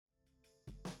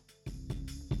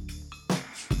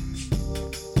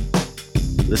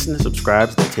Listen and subscribe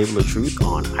to The Table of Truth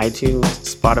on iTunes,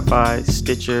 Spotify,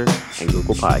 Stitcher, and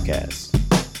Google Podcasts.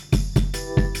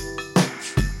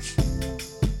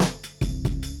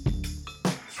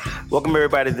 Welcome,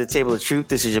 everybody, to The Table of Truth.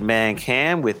 This is your man,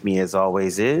 Cam. With me, as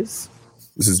always, is...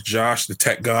 This is Josh, the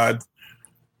tech god.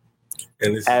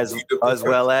 And this as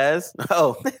well as...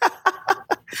 Oh,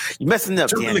 you're messing up,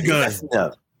 Cam. You're messing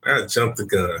up. I jumped the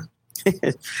gun.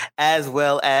 As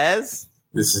well as...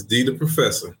 This is D, the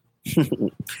professor.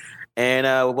 And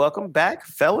welcome back,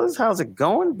 fellas. How's it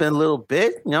going? Been a little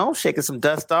bit, shaking some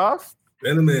dust off.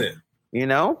 Been a minute.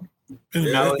 Immersed in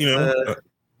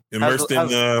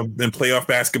playoff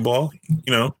basketball,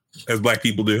 as black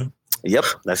people do. Yep,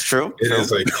 that's true. It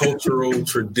is a cultural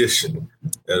tradition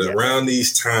that around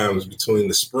these times between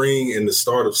the spring and the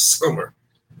start of summer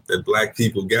that black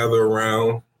people gather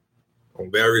around on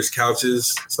various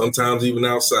couches, sometimes even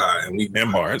outside, and we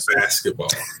watch basketball.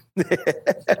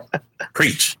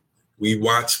 Preach. We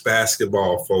watch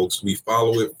basketball, folks. We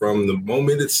follow it from the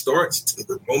moment it starts to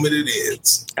the moment it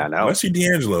ends. I know. Unless you're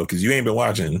D'Angelo, because you ain't been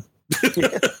watching.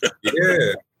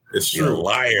 Yeah, it's true. You're a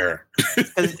liar.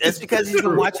 It's because he's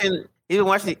been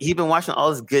watching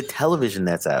all this good television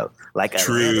that's out. Like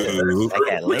true.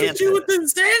 Atlanta. Look at you with the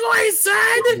segue,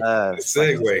 son.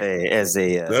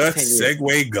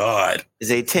 Segue god. Is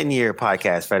a 10-year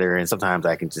podcast veteran. Sometimes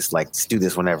I can just do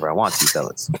this whenever I want to,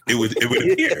 fellas. It would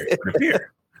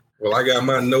appear. Well, I got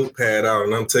my notepad out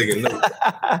and I'm taking notes.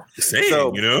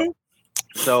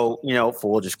 So,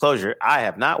 full disclosure, I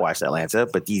have not watched Atlanta,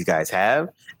 but these guys have,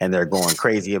 and they're going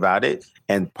crazy about it.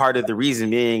 And part of the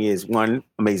reason being is, one,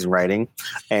 amazing writing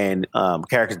and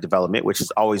character development, which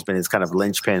has always been his kind of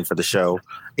linchpin for the show.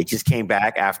 It just came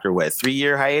back after,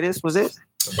 3-year hiatus, was it?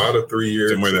 About a 3 year.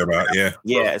 Somewhere thereabout, yeah.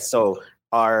 Yeah, so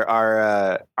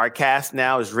our cast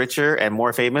now is richer and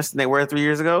more famous than they were 3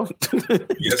 years ago.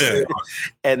 Yes, they are.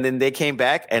 And then they came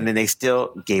back, and then they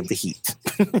still gave the heat.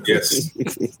 Yes.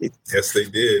 Yes, they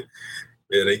did.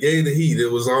 Yeah, they gave the heat. It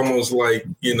was almost like,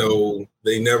 they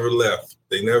never left.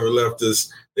 They never left us.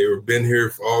 They were been here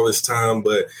for all this time.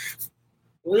 But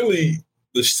really,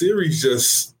 the series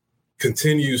just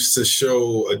continues to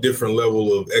show a different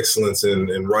level of excellence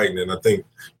in writing. And I think,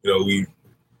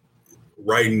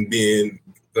 writing being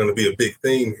going to be a big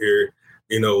theme here.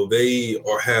 They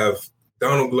have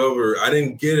Donald Glover. I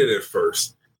didn't get it at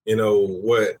first,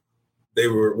 what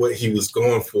he was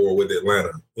going for with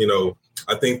Atlanta.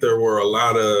 I think there were a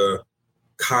lot of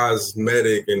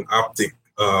cosmetic and optic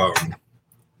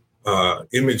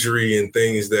imagery and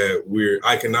things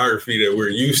iconography that we're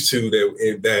used to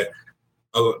that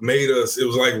made us, it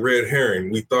was like red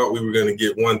herring. We thought we were going to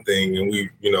get one thing, and we,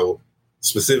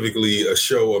 specifically a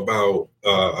show about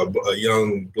a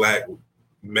young black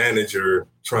manager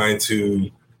trying to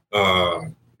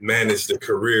manage the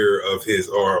career of his,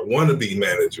 or wannabe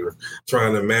manager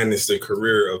trying to manage the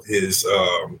career of his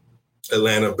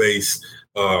Atlanta-based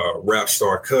rap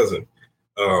star cousin.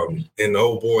 And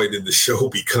oh boy, did the show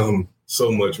become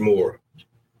so much more.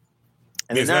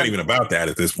 And it's not even about that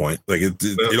at this point.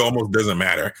 It almost doesn't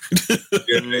matter.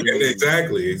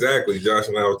 Exactly. Josh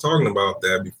and I were talking about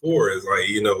that before. It's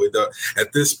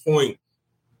at this point,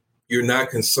 you're not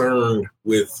concerned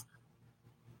with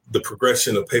the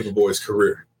progression of Paperboy's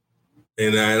career.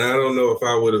 And I don't know if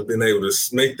I would have been able to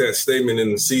make that statement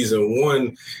in season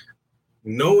 1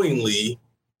 knowingly,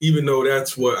 even though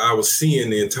that's what I was seeing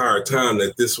the entire time,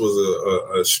 that this was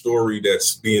a story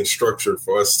that's being structured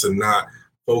for us to not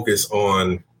focus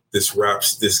on this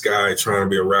guy trying to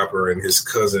be a rapper and his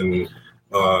cousin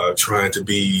trying to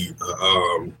be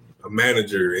a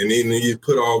manager. And then you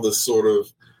put all the sort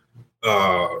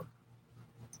of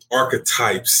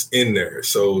archetypes in there.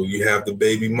 So you have the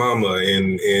baby mama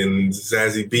and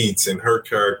Zazie Beetz and her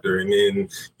character. And then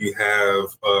you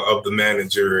have of the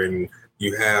manager, and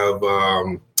you have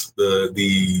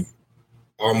the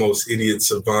almost idiot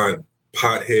savant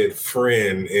pothead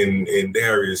friend in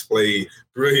Darius, played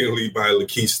brilliantly by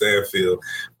Lakeith Stanfield.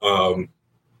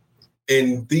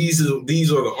 And these are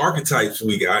the archetypes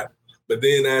we got. But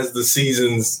then as the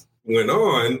seasons went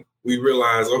on, we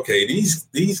realized, okay,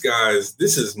 these guys,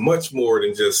 this is much more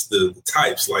than just the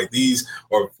types. These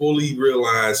are fully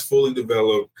realized, fully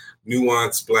developed,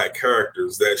 nuanced black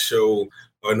characters that show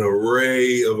an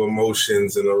array of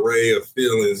emotions, an array of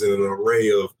feelings, and an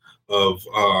array of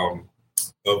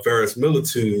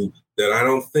verisimilitude that I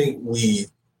don't think we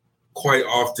quite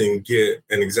often get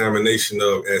an examination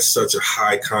of at such a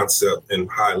high concept and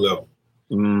high level.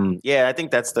 Yeah, I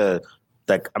think that's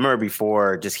I remember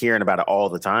before just hearing about it all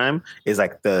the time is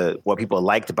what people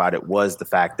liked about it was the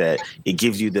fact that it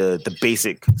gives you the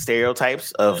basic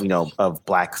stereotypes of, of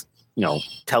black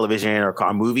television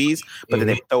or movies, but then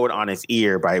they throw it on his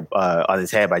ear on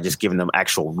his head by just giving them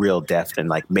actual real depth and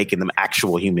like making them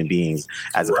actual human beings,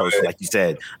 as opposed to, like you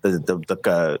said,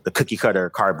 the cookie cutter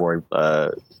cardboard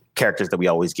characters that we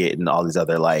always get in all these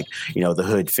other, like, the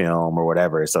Hood film or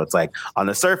whatever. So it's like on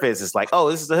the surface, it's like,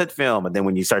 oh, this is the Hood film, and then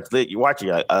when you start to you watch it,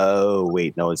 you're like, oh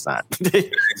wait, no, it's not.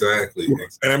 Exactly.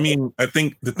 And I mean, I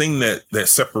think the thing that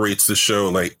separates the show,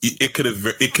 like it could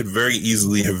very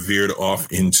easily have veered off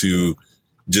into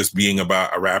just being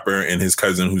about a rapper and his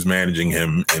cousin who's managing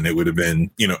him, and it would have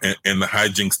been, and the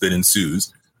hijinks that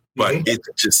ensues. But it's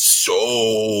just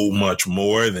so much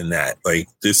more than that. Like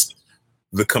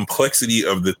the complexity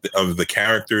of the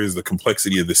characters, the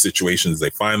complexity of the situations they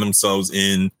find themselves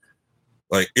in.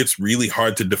 Like, it's really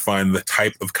hard to define the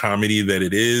type of comedy that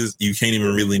it is. You can't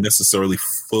even really necessarily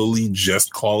fully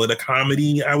just call it a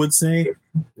comedy, I would say.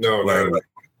 No, like,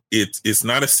 it's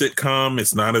not a sitcom.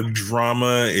 It's not a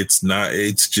drama.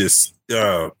 It's just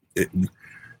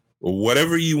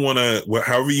whatever you want to,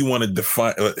 however you want to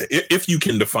define, if you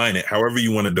can define it, however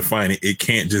you want to define it, it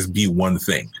can't just be one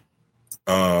thing.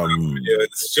 It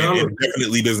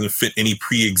definitely doesn't fit any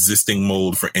pre-existing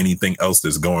mold for anything else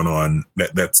that's going on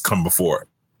that's come before.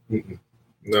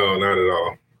 No, not at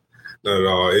all. Not at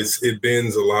all. It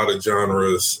bends a lot of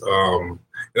genres, and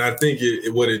I think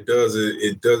what it does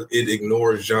is it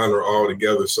ignores genre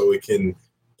altogether, so it can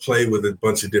play with a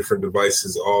bunch of different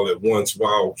devices all at once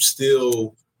while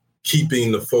still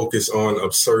keeping the focus on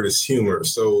absurdist humor.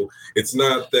 So it's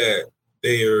not that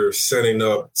they are setting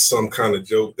up some kind of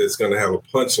joke that's going to have a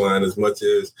punchline as much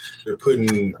as they're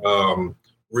putting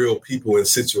real people in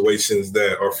situations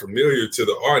that are familiar to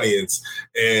the audience.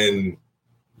 And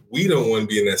we don't want to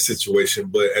be in that situation.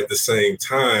 But at the same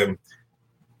time,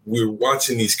 we're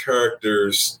watching these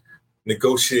characters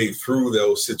negotiate through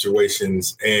those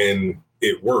situations, and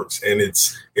it works. And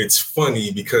it's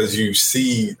funny because you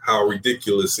see how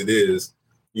ridiculous it is,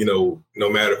 no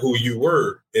matter who you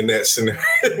were in that scenario.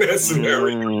 You know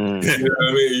what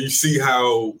I mean? You see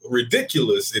how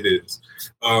ridiculous it is.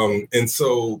 And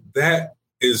so that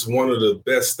is one of the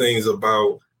best things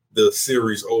about the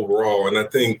series overall. And I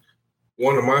think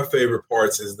one of my favorite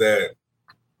parts is that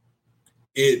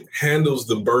it handles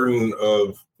the burden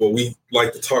of what we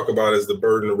like to talk about as the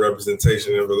burden of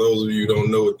representation. And for those of you who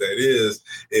don't know what that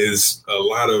is a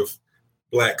lot of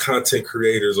Black content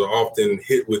creators are often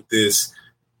hit with this,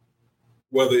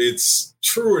 whether it's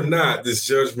true or not, this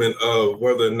judgment of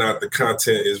whether or not the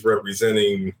content is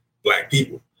representing Black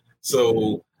people.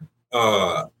 So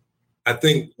I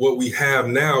think what we have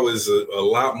now is a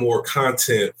lot more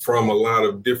content from a lot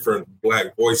of different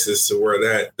Black voices, to where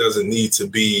that doesn't need to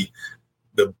be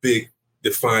the big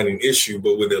defining issue.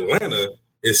 But with Atlanta,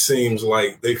 it seems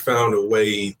like they found a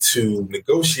way to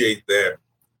negotiate that,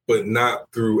 but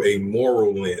not through a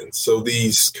moral lens. So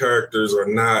these characters are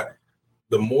not,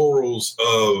 the morals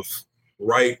of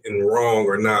right and wrong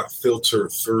are not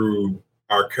filtered through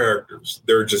our characters.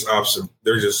 They're just observations.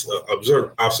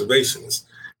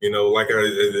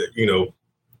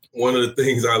 One of the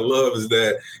things I love is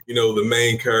that, the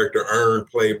main character, Earn,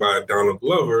 played by Donald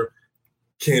Glover,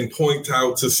 can point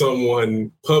out to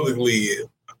someone publicly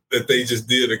that they just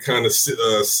did a kind of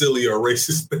silly or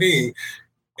racist thing.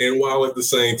 And while at the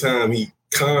same time, he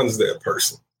cons that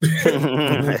person.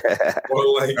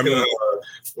 Or like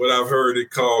what I've heard it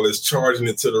called is charging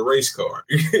it to the race car.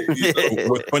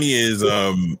 What's funny is,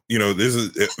 this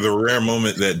is the rare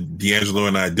moment that D'Angelo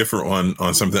and I differ on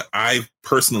something. I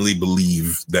personally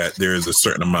believe that there is a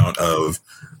certain amount of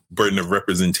burden of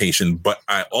representation, but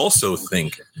I also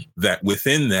think that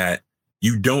within that,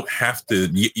 you don't have to.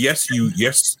 Yes,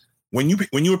 when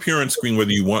you appear on screen,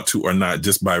 whether you want to or not,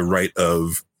 just by right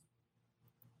of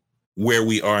where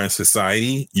we are in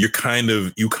society, you kind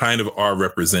of are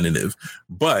representative.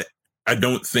 But I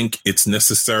don't think it's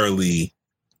necessarily,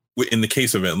 in the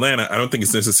case of Atlanta, I don't think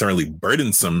it's necessarily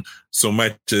burdensome so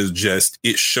much as just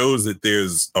it shows that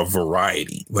there's a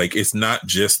variety. Like, it's not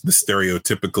just the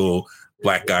stereotypical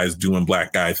Black guys doing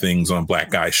Black guy things on Black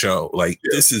guy show. Like,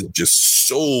 this is just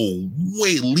so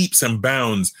way leaps and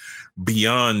bounds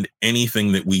beyond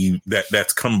anything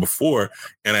that's come before.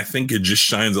 And I think it just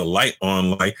shines a light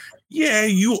on, like, yeah,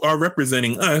 you are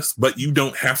representing us, but you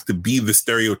don't have to be the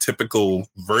stereotypical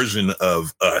version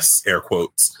of us, air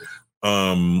quotes.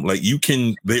 Like, you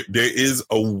can, there is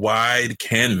a wide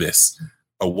canvas,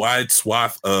 a wide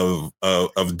swath of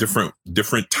different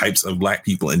types of Black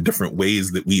people and different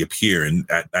ways that we appear. And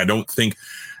I don't think,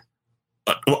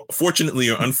 fortunately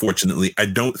or unfortunately, I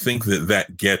don't think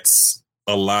that gets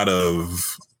a lot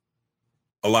of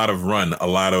run, a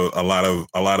lot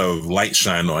of light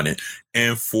shine on it.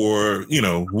 And for, there's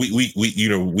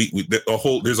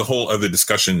a whole other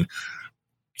discussion,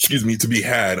 to be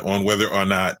had on whether or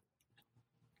not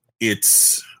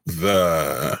it's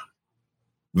the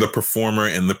performer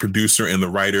and the producer and the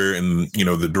writer and,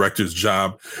 the director's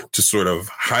job to sort of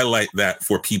highlight that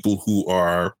for people who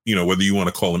are, whether you want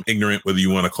to call them ignorant, whether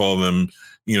you want to call them,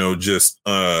 just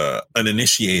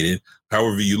uninitiated,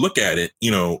 however you look at it,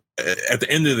 at the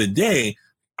end of the day,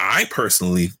 I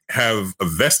personally have a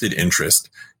vested interest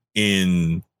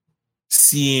in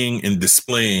seeing and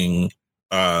displaying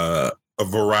a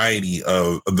variety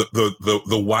of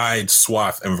the wide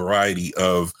swath and variety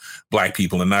of Black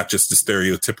people, and not just the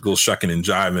stereotypical shucking and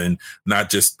jiving, not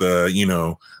just the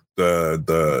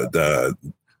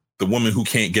woman who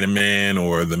can't get a man,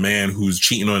 or the man who's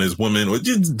cheating on his woman, or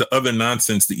just the other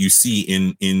nonsense that you see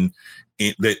in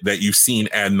that you've seen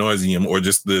ad nauseum, or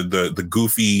just the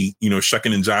goofy,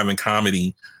 shucking and jiving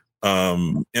comedy,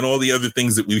 and all the other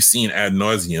things that we've seen ad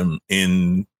nauseum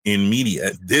in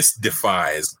media. This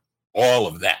defies all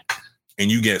of that.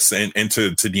 And you get, and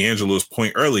to D'Angelo's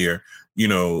point earlier,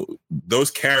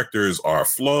 those characters are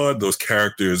flawed. Those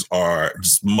characters are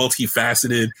just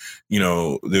multifaceted.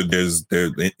 There's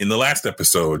in the last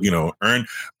episode,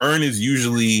 Earn is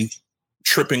usually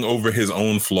tripping over his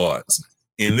own flaws.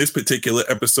 In this particular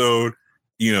episode,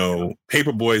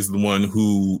 Paperboy is the one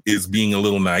who is being a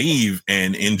little naive,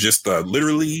 and in just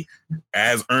literally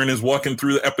as Earn is walking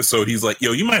through the episode, he's like,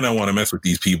 yo, you might not want to mess with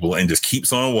these people, and just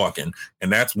keeps on walking.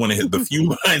 And that's one of the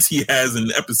few lines he has in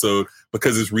the episode,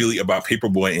 because it's really about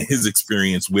Paperboy and his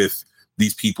experience with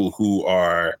these people who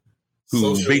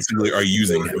basically are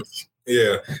using him.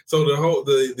 Yeah. So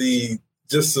the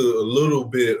just a little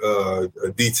bit of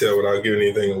detail without giving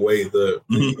anything away.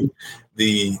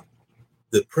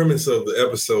 The premise of the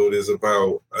episode is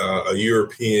about a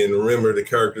European. Remember, the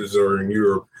characters are in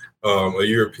Europe. A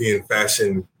European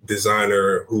fashion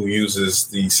designer who uses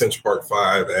the Central Park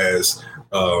 5 as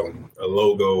a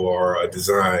logo or a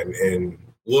design. And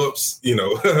whoops, in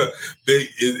the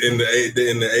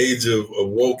age of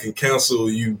woke and council,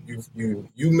 you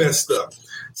messed up.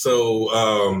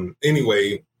 So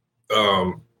anyway,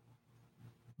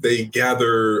 they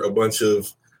gather a bunch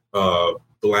of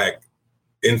Black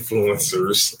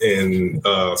influencers and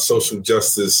social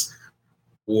justice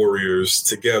warriors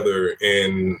together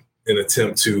in an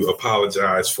attempt to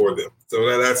apologize for them.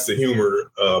 So that's the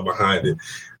humor behind it.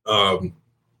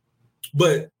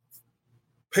 But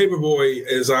Paperboy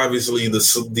is obviously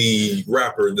the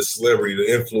rapper, the celebrity, the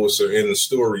influencer in the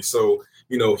story. So,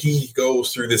 he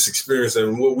goes through this experience,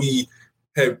 and what we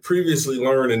had previously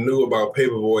learned and knew about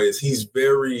Paperboy is he's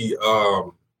very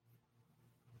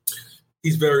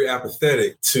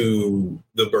apathetic to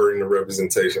the burden of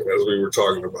representation, as we were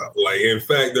talking about. Like, in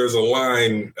fact, there's a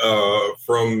line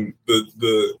from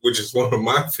the which is one of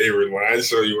my favorite lines.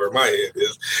 Show you where my head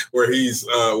is, where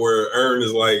where Earn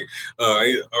is like,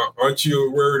 "Aren't you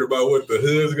worried about what the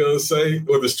hood's gonna say,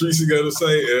 what the streets are gonna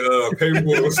say?" And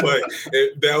Paperboy was like,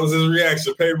 that was his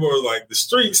reaction. Paperboy was like, "The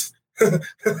streets." And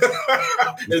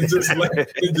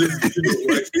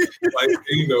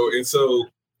and so,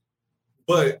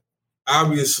 but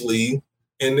obviously,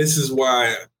 and this is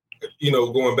why,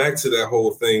 going back to that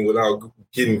whole thing without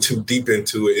getting too deep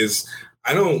into it, is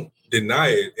I don't deny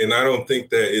it, and I don't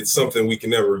think that it's something we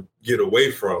can ever get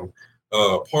away from,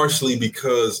 partially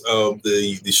because of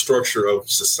the structure of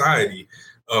society.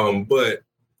 But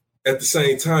at the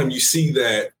same time, you see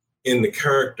that in the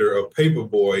character of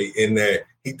Paperboy, in that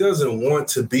he doesn't want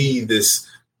to be this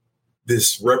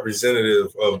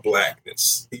representative of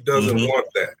Blackness. He doesn't want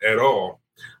that at all.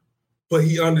 But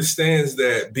he understands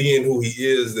that being who he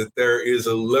is, that there is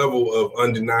a level of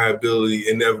undeniability,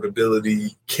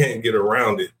 inevitability, can't get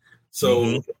around it.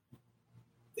 So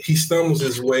he stumbles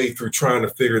his way through trying to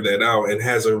figure that out, and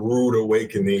has a rude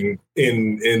awakening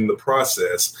in the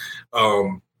process.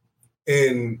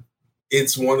 And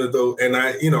it's one of those, and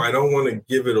I don't want to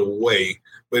give it away,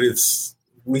 but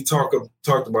we talked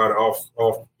about it off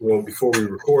before we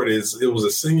recorded. It was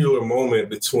a singular moment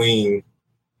between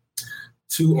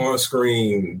two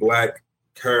on-screen Black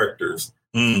characters.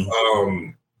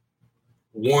 One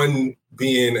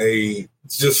being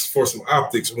just for some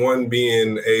optics, one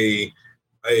being a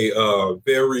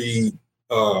very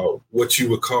what you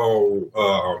would call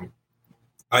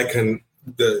icon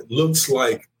that looks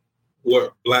like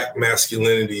what Black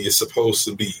masculinity is supposed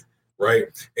to be, right?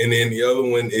 And then the other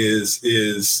one is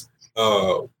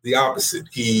the opposite.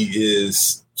 He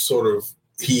is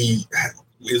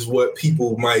is what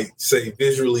people might say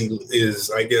visually is,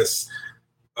 I guess,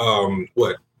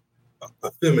 what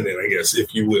effeminate, I guess,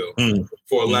 if you will,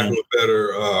 for lack of a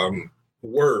better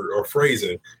word or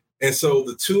phrasing. And so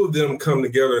the two of them come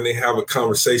together and they have a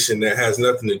conversation that has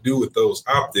nothing to do with those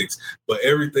optics, but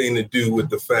everything to do with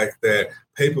the fact that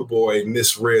Paperboy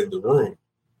misread the room.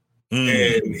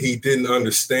 And he didn't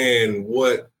understand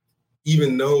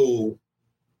even though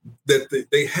that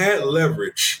they had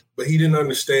leverage, but he didn't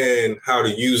understand how to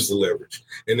use the leverage.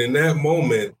 And in that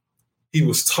moment, he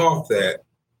was taught that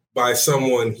by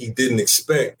someone he didn't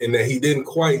expect and that he didn't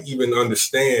quite even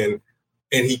understand.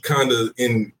 And he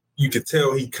you could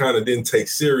tell he kind of didn't take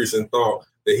serious and thought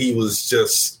that he was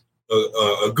just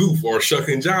a goof or a shuck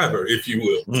and jiver, if you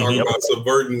will, talking about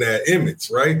subverting that image,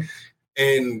 right?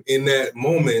 And in that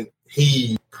moment,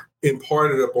 he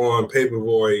imparted upon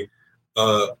Paperboy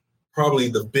probably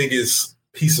the biggest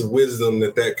piece of wisdom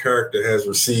that character has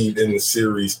received in the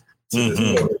series to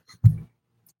this point.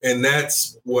 And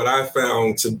that's what I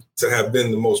found to have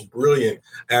been the most brilliant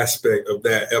aspect of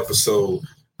that episode.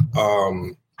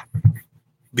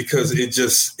 Because it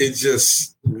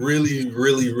just really,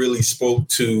 really, really spoke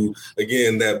to,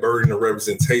 again, that burden of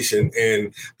representation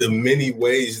and the many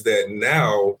ways that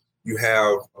now you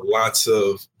have lots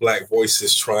of Black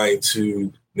voices trying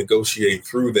to negotiate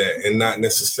through that and not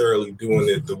necessarily doing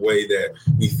it the way that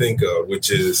we think of, which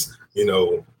is,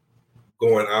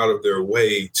 going out of their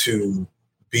way to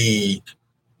be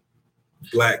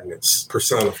Blackness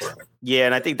personified. Yeah,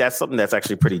 and I think that's something that's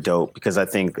actually pretty dope because I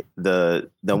think the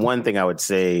one thing I would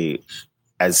say,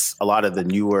 as a lot of the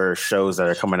newer shows that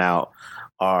are coming out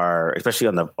are, especially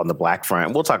on the Black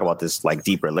front, we'll talk about this like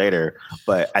deeper later,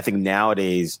 but I think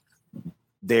nowadays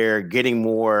they're getting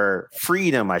more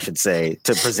freedom, I should say,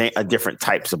 to present different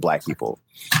types of Black people.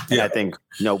 And I think,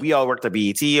 we all worked at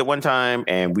BET at one time,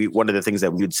 and one of the things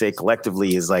that we would say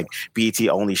collectively is like BET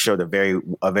only showed a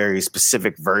very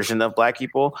specific version of Black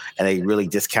people, and they really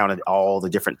discounted all the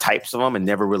different types of them and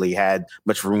never really had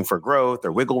much room for growth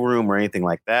or wiggle room or anything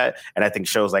like that. And I think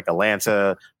shows like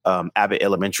Atlanta, Abbott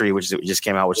Elementary, which just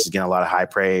came out, which is getting a lot of high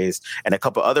praise, and a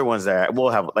couple other ones that we'll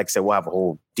have, like I said, we'll have a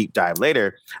whole deep dive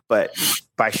later. But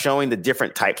by showing the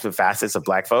different types of facets of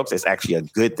Black folks, it's actually a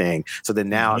good thing. So then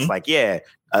now it's like,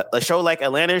 a show like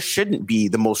Atlanta shouldn't be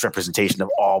the most representation of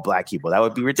all Black people. That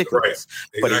would be ridiculous.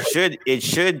 Right. Exactly. But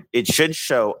it should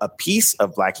show a piece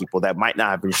of Black people that might not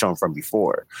have been shown from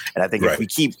before. And I think if we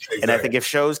keep, and I think if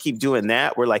shows keep doing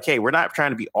that, we're like, hey, we're not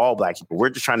trying to be all Black people. We're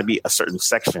just trying to be a certain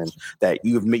section that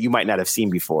you might not have seen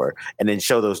before, and then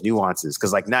show those nuances.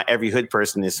 Because like not every hood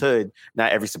person is hood,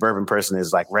 not every suburban person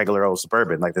is like regular old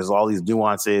suburban. Like there's all these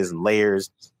nuances and layers.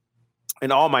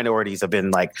 And all minorities have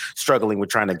been like struggling with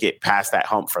trying to get past that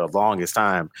hump for the longest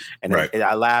time. And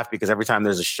I laugh because every time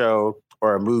there's a show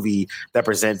or a movie that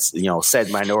presents,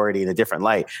 said minority in a different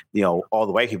light, all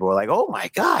the white people are like, oh my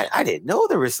God, I didn't know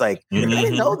there was I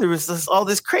didn't know there was all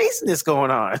this craziness going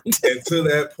on. And to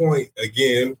that point,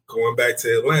 again, going back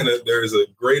to Atlanta, there's a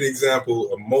great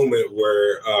example, a moment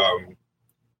where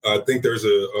I think there's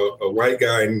a white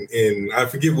guy in I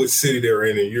forget what city they're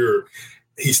in Europe.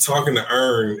 He's talking to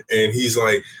Earn and he's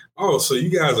like, oh, so you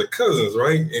guys are cousins,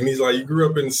 right? And he's like, you grew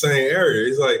up in the same area.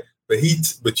 He's like,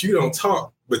 but you don't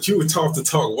talk, but you would talk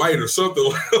white or something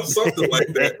like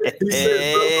that. He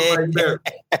said something like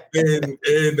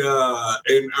that.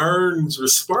 And Earn's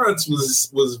response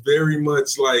was very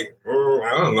much like, oh,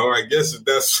 I don't know. I guess if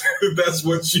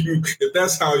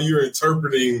that's how you're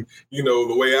interpreting,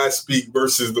 the way I speak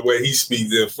versus the way he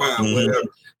speaks, then fine, whatever.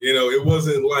 It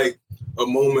wasn't like a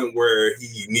moment where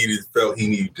he felt he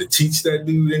needed to teach that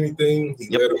dude anything. He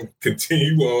let him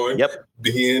continue on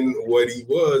being what he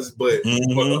was, but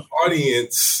for the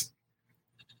audience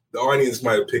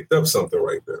might have picked up something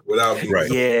right there without being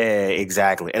right. Yeah,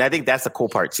 exactly. And I think that's the cool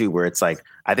part too, where it's like,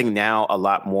 I think now a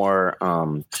lot more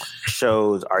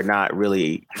shows are not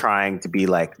really trying to be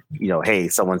like, hey,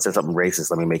 someone said something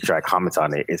racist, let me make sure I comment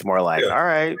on it. It's more like, all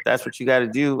right, that's what you got to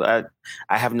do. I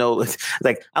have I don't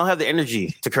have the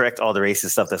energy to correct all the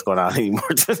racist stuff that's going on anymore.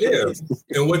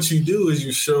 And what you do is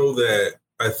you show that,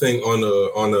 I think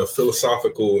on a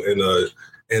philosophical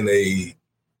and a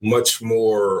much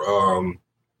more,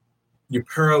 you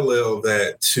parallel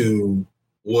that to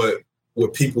what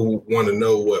people want to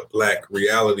know what Black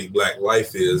reality, Black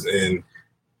life is. And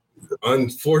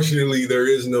unfortunately, there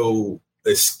is no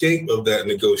escape of that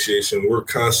negotiation. We're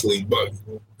constantly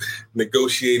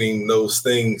negotiating those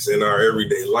things in our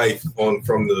everyday life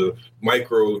from the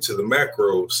micro to the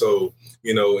macro. So,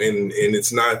 and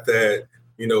it's not that,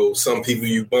 some people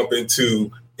you bump into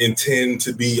intend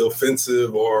to be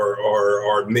offensive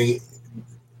or mean,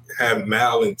 have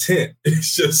malintent.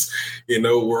 It's just,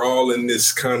 we're all in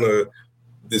this kind of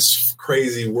this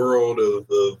crazy world of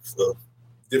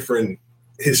different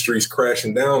histories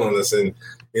crashing down on us, and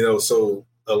so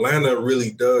Atlanta really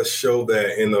does show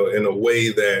that in a way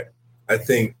that I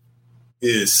think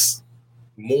is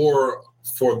more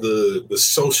for the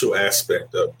social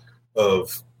aspect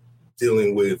of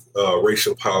dealing with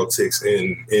racial politics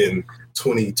in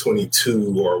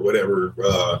 2022 or whatever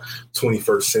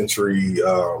 21st century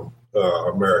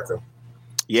America.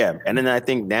 Yeah, and then I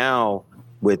think now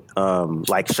with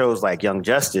like shows like Young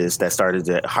Justice that started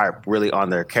to harp really on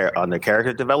their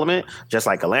character development, just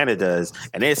like Atlanta does,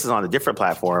 and this is on a different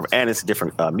platform and it's a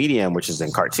different medium, which is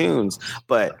in cartoons.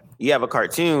 But you have a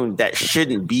cartoon that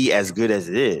shouldn't be as good as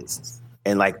it is.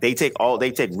 And like they take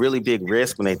really big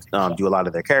risks when they do a lot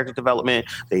of their character development.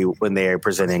 When they're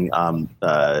presenting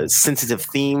sensitive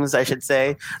themes, I should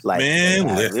say. Like,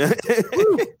 what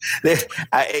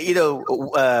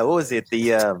was it?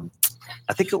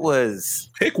 I think it was.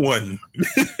 Pick one.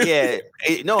 Yeah,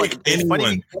 it's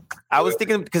funny. I was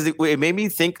thinking because it made me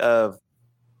think of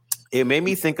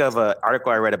an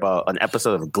article I read about an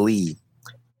episode of Glee.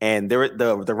 And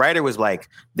the writer was like,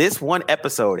 this one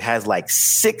episode has like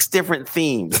 6 different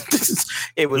themes.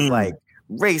 It was like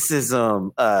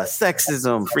racism,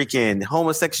 sexism, freaking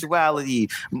homosexuality,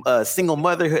 single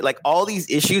motherhood, like all these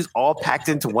issues all packed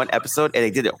into one episode, and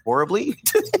they did it horribly.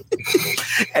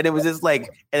 And it was just like,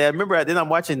 and I remember then I'm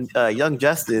watching Young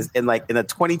Justice, and like in a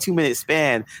 22-minute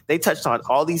span, they touched on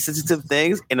all these sensitive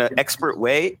things in an expert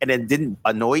way, and then didn't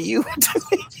annoy you.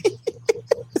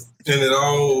 And it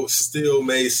all still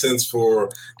made sense for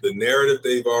the narrative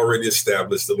they've already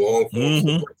established, the long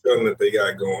form that they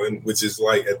got going, which is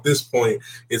like at this point,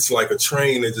 it's like a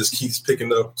train that just keeps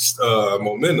picking up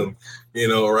momentum,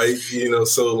 right?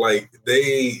 So like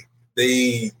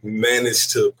they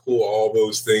managed to pull all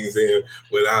those things in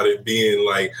without it being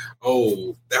like,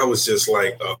 oh, that was just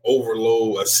like a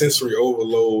sensory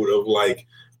overload of like,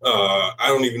 I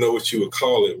don't even know what you would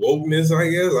call it. Wokeness,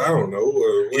 I guess. I don't know.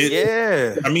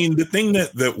 I mean, the thing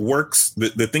that works,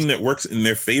 the thing that works in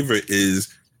their favor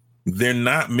is they're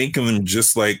not making them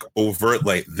just like overt,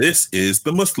 like this is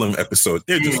the Muslim episode.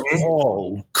 They're just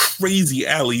all crazy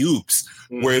alley-oops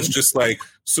where it's just like,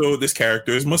 so this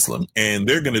character is Muslim and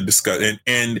they're going to discuss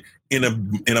and in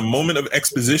a moment of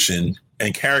exposition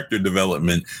and character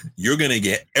development, you're going to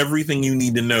get everything you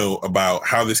need to know about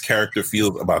how this character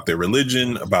feels about their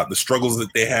religion, about the struggles that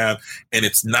they have, and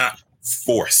it's not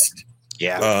forced.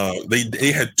 Yeah.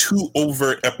 They had 2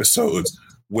 overt episodes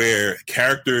where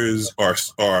characters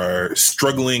are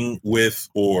struggling with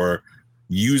or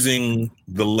using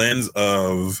the lens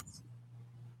of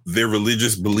their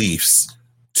religious beliefs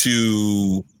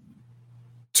to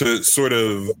sort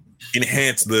of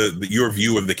enhance your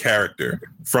view of the character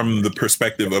from the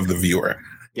perspective of the viewer.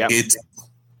 Yeah, it's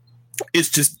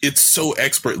so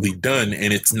expertly done,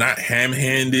 and it's not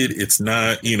ham-handed. It's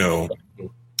not, the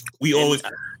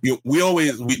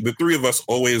 3 of us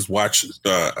always watch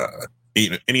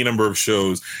any number of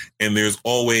shows, and there's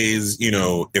always,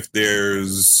 if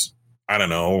there's, I don't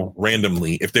know,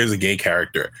 randomly, if there's a gay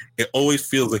character, it always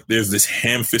feels like there's this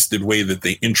ham-fisted way that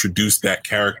they introduce that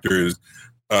character's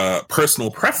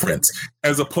personal preference,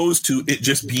 as opposed to it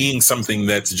just being something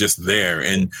that's just there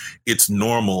and it's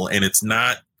normal and it's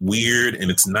not weird and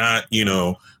it's not,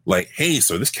 like, hey,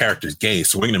 so this character's gay,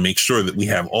 so we're going to make sure that we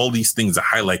have all these things to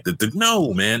highlight that.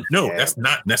 No, man, no, that's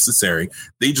not necessary.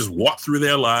 They just walk through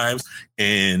their lives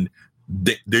and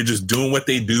they're just doing what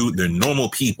they do. They're normal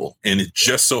people. And it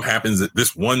just so happens that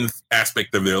this one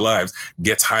aspect of their lives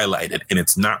gets highlighted, and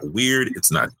it's not weird.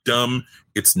 It's not dumb.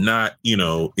 It's not,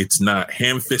 it's not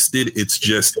ham-fisted. It's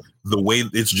just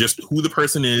it's just who the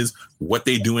person is, what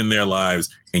they do in their lives,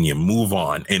 and you move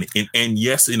on. And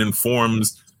yes, it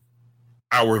informs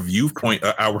our viewpoint,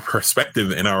 our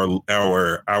perspective, and our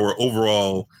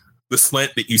overall, the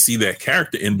slant that you see that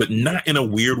character in, but not in a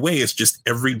weird way. It's just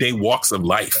everyday walks of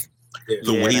life.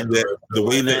 The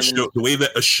way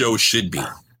that a show should be.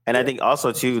 And I think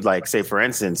also too, like, say for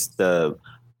instance,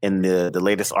 in the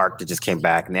latest arc that just came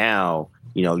back now,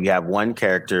 you have one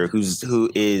character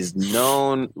who is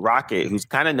known, Rocket, who's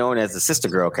kind of known as the sister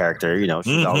girl character.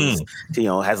 She's always,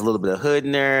 has a little bit of hood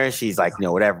in there. She's like,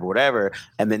 whatever.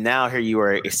 And then now here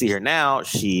you see her now.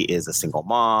 She is a single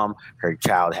mom. Her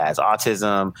child has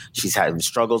autism. She's having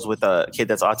struggles with a kid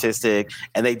that's autistic.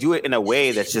 And they do it in a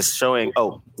way that's just showing,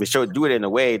 do it in a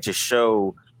way to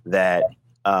show that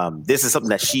this is something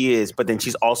that she is, but then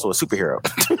she's also a superhero.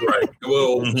 Right.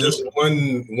 Well, just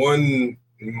one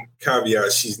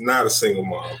caveat: she's not a single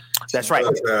mom. That's right. She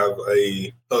does have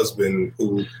a husband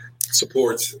who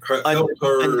supports her, helps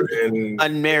her, and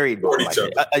unmarried mom.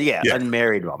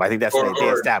 Unmarried mom. I think that's what they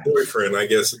established. Boyfriend, I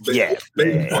guess.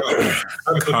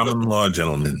 Common law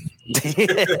gentleman.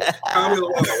 Common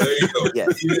law. There you go.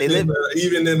 Yes.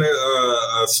 Even in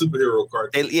a superhero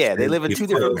cartoon. They live in two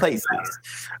different places.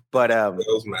 But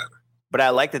those matter. But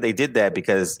I like that they did that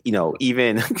because,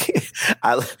 even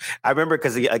I remember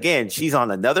because, again, she's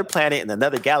on another planet in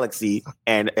another galaxy,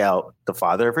 and the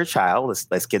father of her child,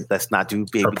 let's not do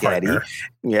baby daddy,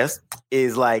 yes,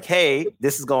 is like, hey,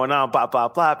 this is going on, blah, blah,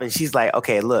 blah. And she's like,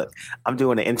 okay, look, I'm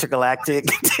doing an intergalactic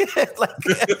like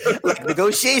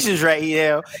negotiations right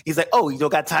here. He's like, oh, you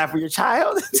don't got time for your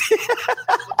child?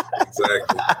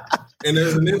 Exactly. And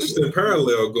there's an interesting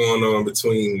parallel going on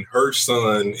between her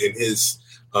son and his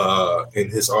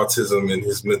autism and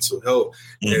his mental health,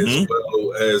 as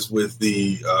well as with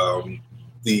the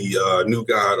new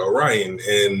god Orion,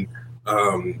 and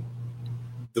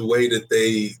the way that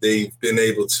they've been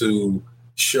able to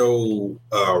show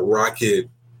Rocket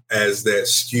as that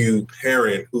skewed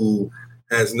parent who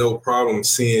has no problem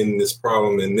seeing this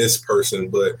problem in this person,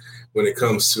 but when it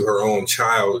comes to her own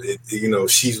child,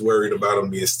 she's worried about him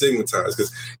being stigmatized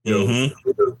because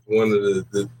one of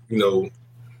the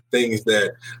things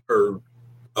that her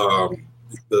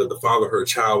the father of her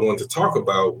child wanted to talk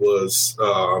about was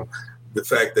the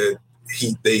fact that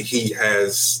he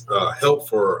has help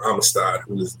for Amistad,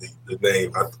 who is the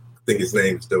name. I think his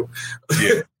name is dope.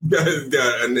 Yeah,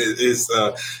 and it's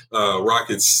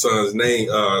Rocket's son's name.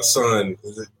 Son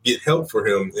get help for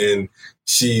him, and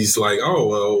she's like, "Oh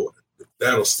well,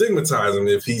 that'll stigmatize him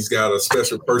if he's got a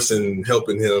special person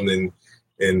helping him, and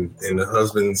the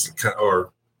husband's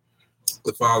or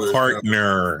the father's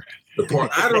partner."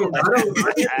 I don't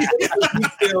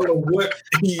detail of what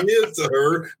he is to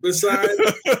her besides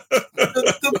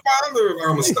the father of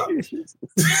Amistad.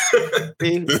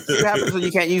 What happens when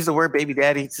you can't use the word baby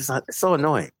daddy? It's so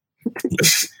annoying.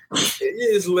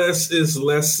 It's less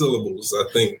syllables, I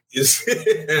think.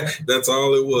 That's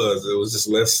all it was. It was just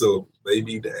less syllables.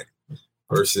 Baby daddy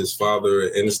versus father,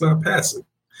 and it's not passive.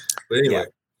 But anyway.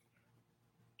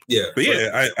 Yeah. But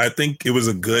I think it was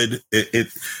a good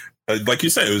like you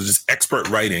said, it was just expert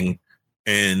writing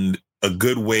and a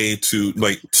good way to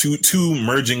like two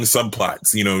merging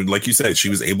subplots. Like you said, she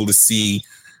was able to see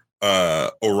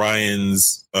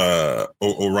Orion's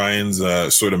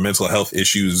sort of mental health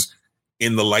issues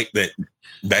in the light that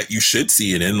you should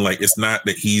see it in. Like, it's not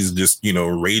that he's just,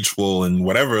 rageful and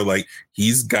whatever. Like,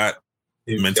 he's got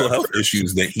mental health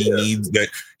issues that he needs, that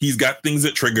he's got things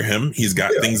that trigger him. He's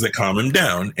got things that calm him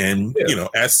down. And,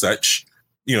 as such,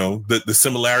 the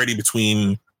similarity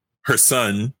between her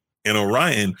son and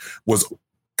Orion was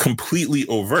completely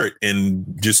overt,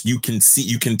 and just you can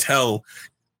see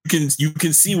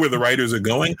where the writers are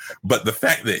going, but the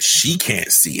fact that she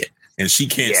can't see it, and she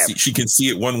can see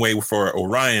it one way for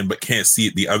Orion, but can't see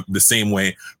it the same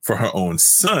way for her own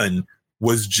son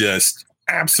was just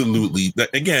absolutely,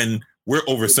 again, we're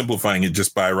oversimplifying it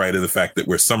just by right of the fact that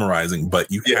we're summarizing, but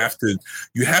you have to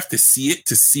see it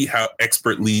to see how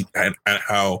expertly and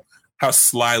how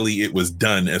slyly it was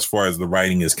done as far as the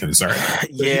writing is concerned.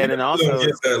 Yeah, and then also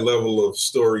get that level of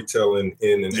storytelling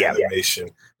in an animation.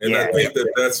 And I think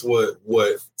that's what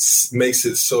makes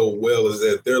it so well, is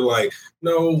that they're like,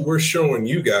 no, we're showing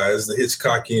you guys the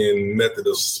Hitchcockian method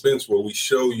of suspense, where we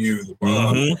show you the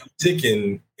bomb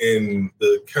ticking, and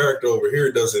the character over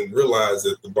here doesn't realize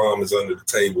that the bomb is under the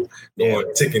table,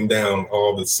 ticking down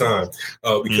all the time.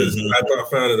 Because I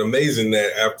found it amazing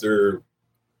that after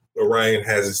Orion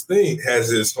has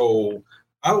his whole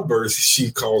outburst,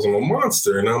 she calls him a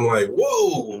monster, and I'm like,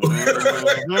 whoa.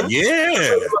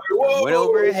 Yeah. Whoa. Went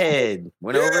over her head.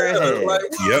 Like,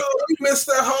 whoa, you missed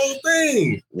that whole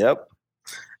thing. Yep.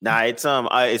 Nah, it's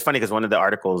funny because one of the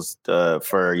articles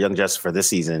for Young Justice for this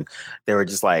season, they were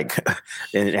just like,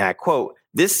 and I quote,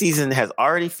 "This season has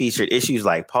already featured issues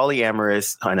like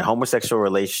polyamorous and homosexual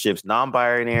relationships,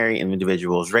 non-binary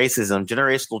individuals, racism,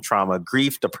 generational trauma,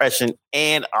 grief, depression,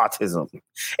 and autism.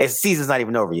 And the season's not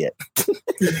even over yet."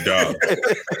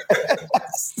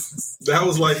 That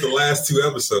was like the last two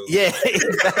episodes. Yeah,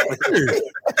 exactly.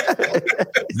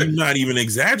 You're not even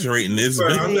exaggerating. It's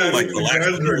been like the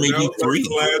last maybe three.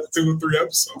 The last 2 or 3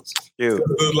 episodes. Dude,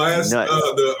 the last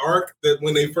the arc that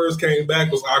when they first came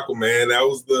back was Aquaman. That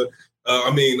was the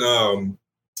Aquaman.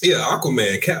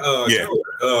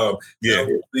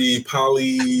 The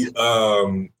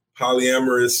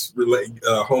polyamorous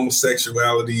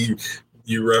homosexuality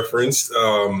you referenced,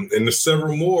 and there's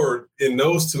several more in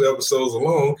those 2 episodes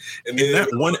alone. And then in that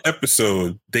one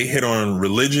episode, they hit on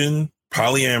religion,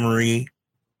 polyamory,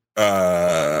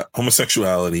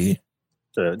 homosexuality,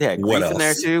 So yeah, grief in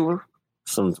there too.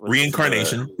 Some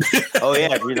reincarnation.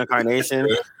 Reincarnation.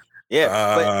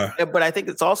 Yeah, but I think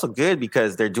it's also good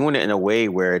because they're doing it in a way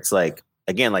where it's like,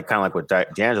 again, like kind of like what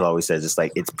D'Angelo always says, it's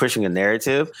like it's pushing a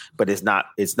narrative, but it's not,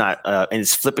 and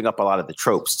it's flipping up a lot of the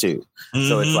tropes too. Mm-hmm.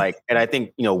 So it's like, and I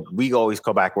think, we always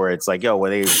go back where it's like,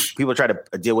 when people try to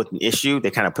deal with an issue, they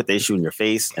kind of put the issue in your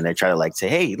face and they try to like say,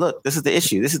 hey, look, this is the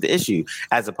issue,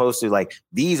 as opposed to like,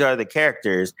 these are the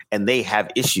characters and they have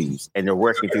issues and they're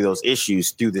working through those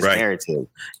issues through this narrative.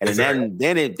 And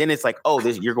then it's like,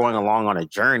 you're going along on a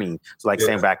journey. So like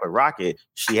saying back with Rocket,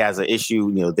 she has an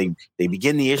issue, they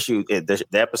begin the issue,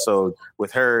 the episode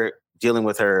with her dealing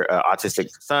with her autistic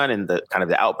son and the kind of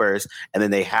the outburst, and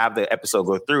then they have the episode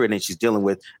go through, and then she's dealing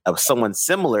with someone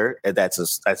similar that's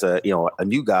a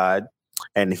new god,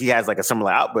 and he has like a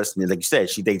similar outburst, and like you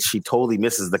said, she totally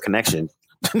misses the connection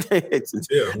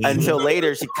until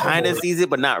later she kind of sees it,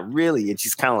 but not really, and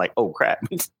she's kind of like, oh crap.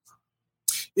 And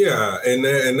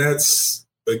that's.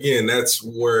 Again, that's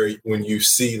where when you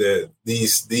see that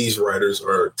these writers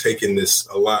are taking this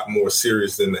a lot more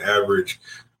serious than the average,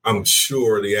 I'm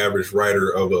sure the average writer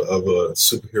of a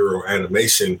superhero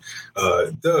animation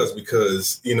does,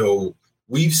 because,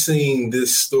 we've seen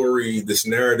this story, this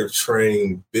narrative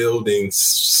train building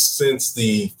since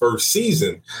the first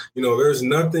season. There's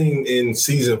nothing in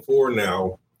season 4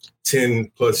 now,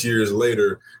 10 plus years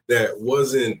later, that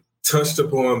wasn't touched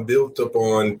upon, built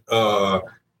upon,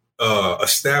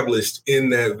 established in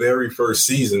that very first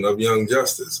season of Young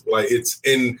Justice.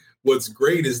 And what's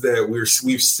great is that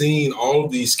we've seen all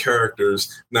of these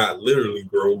characters not literally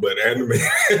grow, but animate,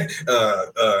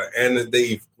 and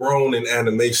they've grown in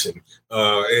animation,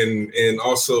 and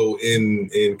also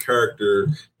in character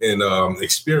and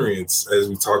experience, as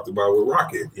we talked about with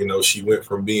Rocket. She went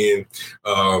from being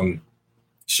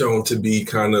shown to be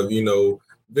kind of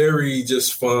very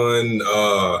just fun,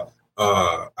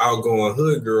 outgoing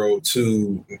hood girl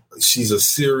to she's a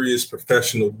serious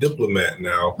professional diplomat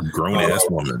now, grown ass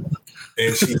woman,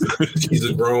 and she's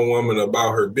a grown woman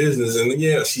about her business. And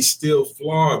she's still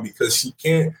flawed because she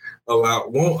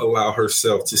won't allow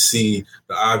herself to see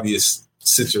the obvious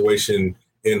situation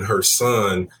in her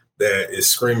son that is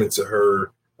screaming to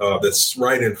her, that's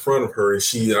right in front of her, and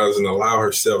she doesn't allow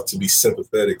herself to be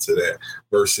sympathetic to that.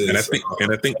 Versus, and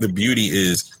I think the beauty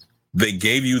is, they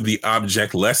gave you the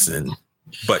object lesson,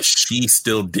 but she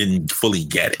still didn't fully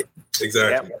get it.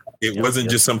 Exactly. It wasn't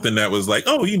just something that was like,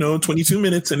 22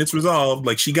 minutes and it's resolved.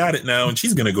 Like, she got it now and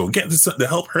she's going to go get the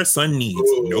help her son needs.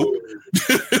 Nope.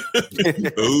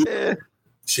 Nope.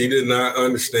 She did not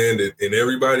understand it, and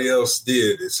everybody else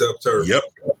did except her. Yep.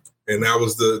 And that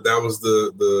was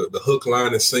the hook,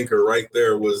 line, and sinker right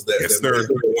there, was that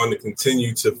people want to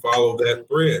continue to follow that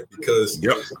thread, because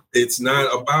it's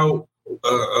not about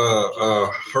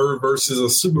her versus a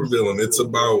supervillain. It's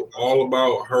all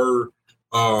about her,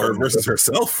 her versus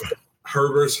herself.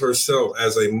 Her versus herself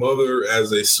as a mother,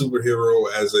 as a superhero,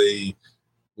 as a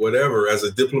whatever, as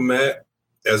a diplomat,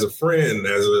 as a friend,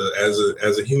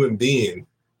 as a human being.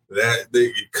 That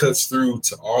it cuts through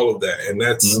to all of that, and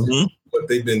that's what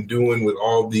they've been doing with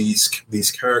all these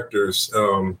characters.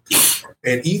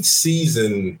 And each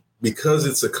season, because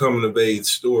it's a coming of age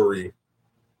story,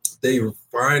 they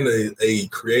find a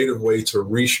creative way to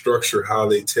restructure how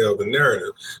they tell the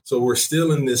narrative. So we're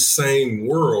still in this same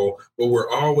world, but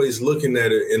we're always looking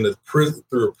at it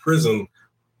through a prism,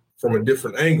 from a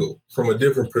different angle, from a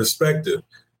different perspective.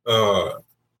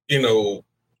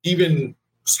 Even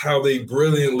how they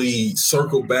brilliantly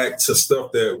circle back to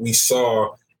stuff that we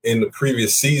saw in the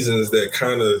previous seasons that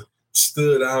kind of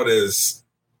stood out as,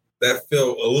 that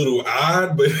felt a little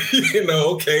odd, but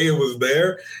okay, it was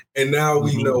there. And now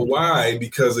we know why,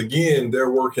 because again, they're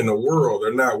working a world.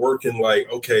 They're not working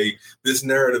like, okay, this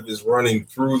narrative is running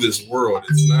through this world.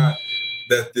 It's not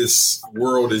that this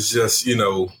world is just,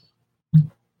 the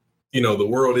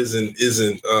world isn't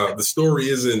the story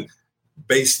isn't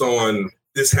based on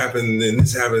this happened and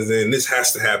this happens and this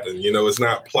has to happen. It's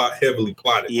not heavily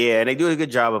plotted. Yeah, and they do a good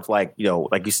job of like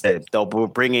you said, they'll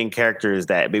bring in characters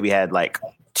that maybe had like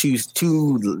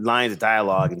two lines of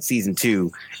dialogue in season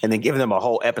 2, and then giving them a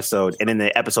whole episode, and then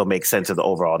the episode makes sense of the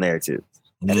overall narrative.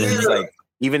 And then it's like,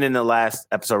 even in the last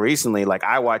episode recently, like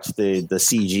I watched the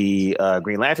CG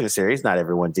Green Lantern series. Not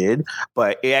everyone did,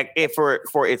 but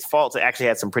for its fault, it actually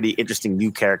had some pretty interesting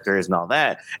new characters and all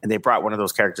that. And they brought one of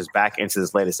those characters back into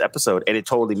this latest episode, and it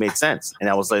totally made sense. And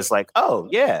I was just like, oh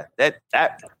yeah, that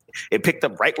it picked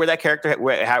up right where that character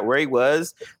where he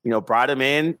was. Brought him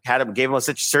in, gave him a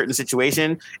certain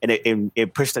situation, and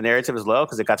it pushed the narrative as well,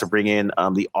 because it got to bring in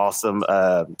the awesome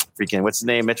freaking what's his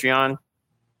name, Metreon.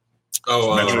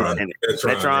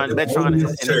 Metron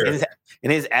is in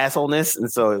his assholeness,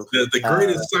 and so the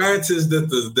greatest scientist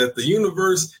that the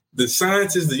universe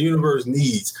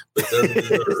needs, but doesn't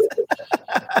deserve.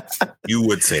 You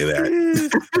would say that,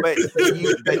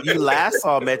 but you last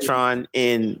saw Metron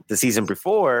in the season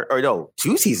before, or no,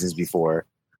 2 seasons before.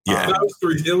 Yeah, that was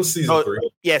 3. It was season 3.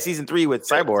 Yeah, season 3 with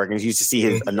Cyborg, and you used to see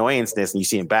his annoyanceness, and you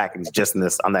see him back, and he's just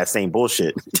on that same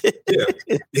bullshit. Yeah,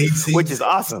 which is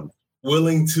awesome.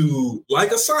 Willing to,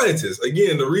 like a scientist.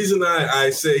 Again, the reason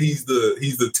I say he's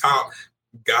the top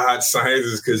god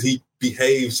scientist because he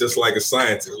behaves just like a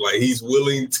scientist. Like he's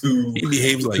willing to. He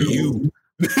behaves like you.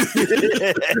 Hey,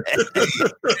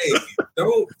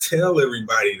 don't tell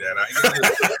everybody that.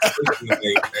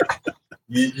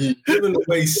 You're giving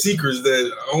away secrets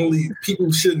that only people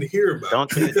shouldn't hear about.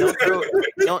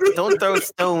 Don't throw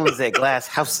stones at glass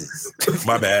houses.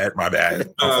 My bad.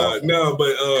 No,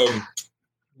 but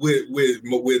with what's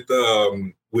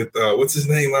his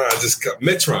name?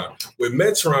 Metron. With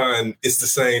Metron, it's the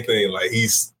same thing. Like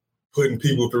he's putting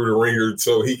people through the ringer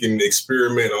so he can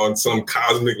experiment on some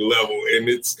cosmic level, and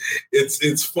it's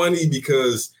funny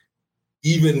because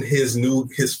even his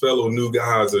fellow new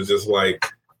guys are just like,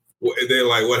 they're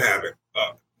like, what happened?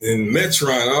 And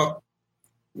Metron,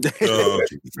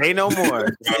 say no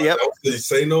more. Yep.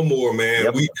 Say no more, man.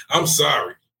 Yep. I'm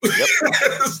sorry. Yep.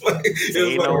 it's like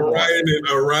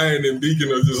Orion and Beacon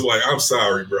are just like, I'm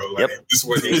sorry, bro. Like, this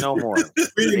was no more.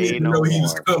 We didn't even know he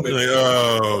was coming. Like,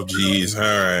 oh, geez. All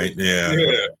right. Yeah.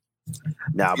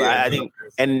 No, but I think,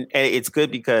 and it's good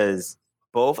because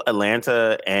both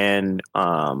Atlanta and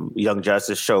Young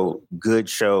Justice show good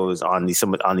shows on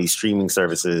these streaming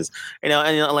services. And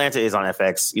Atlanta is on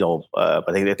FX. I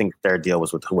think their deal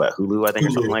was with Hulu, I think, or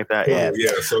something like that. Hulu,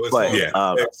 yeah. So it's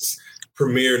on FX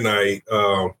premiere night,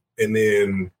 and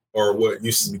then, or what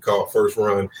used to be called first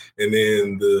run, and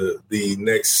then the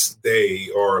next day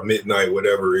or midnight,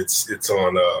 whatever, it's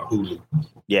on Hulu.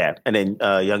 Yeah, and then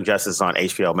Young Justice on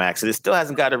HBO Max, and it still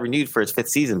hasn't got renewed for its 5th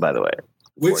season, by the way.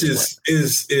 Which is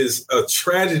a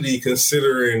tragedy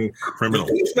considering Criminal.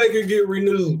 Did Peacemaker get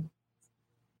renewed?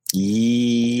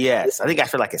 Yes, I think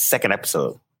after like a 2nd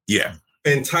episode. Yeah,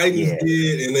 and Titans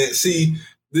did, and then see.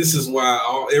 This is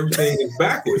why everything is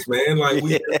backwards, man. Like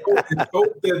we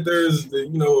hope that there's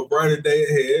a brighter day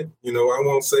ahead. I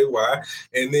won't say why.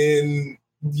 And then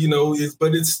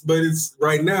it's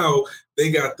right now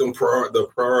they got the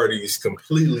priorities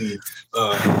completely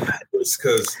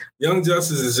because Young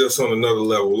Justice is just on another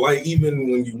level. Like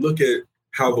even when you look at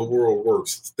how the world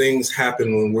works, things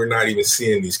happen when we're not even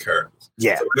seeing these characters.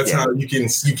 Yeah, so that's how you can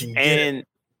and.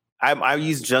 I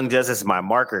use Young Justice as my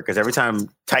marker because every time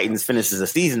Titans finishes a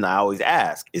season, I always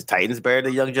ask, is Titans better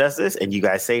than Young Justice? And you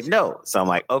guys say no. So I'm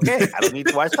like, okay, I don't need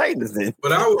to watch Titans then.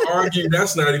 But I would argue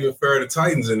that's not even fair to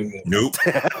Titans anymore. Nope.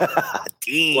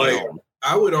 Damn. Like,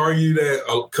 I would argue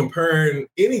that comparing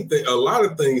a lot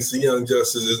of things to Young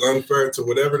Justice is unfair to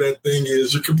whatever that thing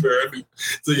is you're comparing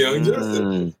to Young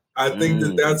Justice. I think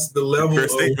that's the level of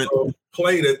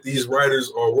play that these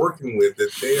writers are working with,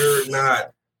 that they're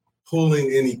not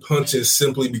pulling any punches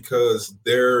simply because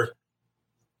their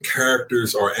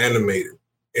characters are animated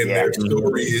and their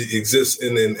story exists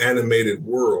in an animated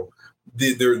world.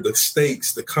 The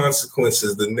stakes, the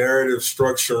consequences, the narrative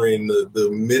structuring, the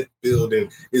myth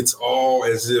building, it's all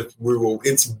as if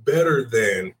it's better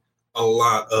than a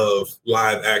lot of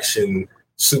live action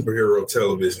superhero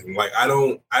television. Like I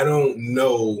don't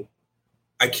know,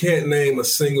 I can't name a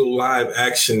single live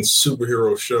action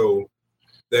superhero show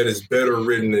that is better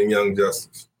written than Young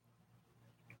Justice.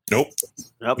 Nope.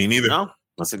 Me neither. No,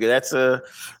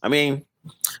 I mean,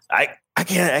 I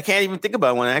can't even think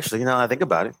about one actually. I think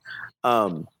about it.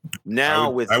 I'm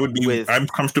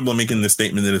comfortable making the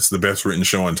statement that it's the best written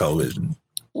show on television.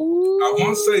 I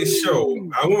won't say show.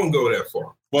 I won't go that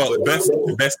far. Well, best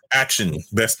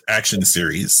action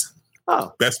series.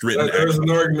 Oh, best written. There's an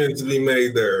argument to be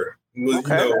made there.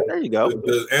 Okay, there you go.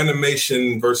 The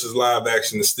animation versus live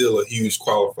action is still a huge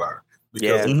qualifier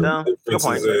because of the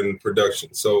differences in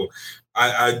production. So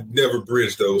I never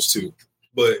bridge those two.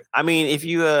 But I mean, if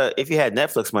you had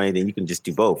Netflix money, then you can just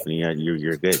do both, and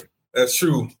you're good. That's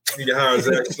true. You can hire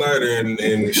Zack Snyder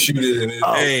and shoot it. And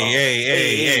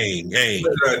Hey!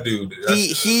 What did I do?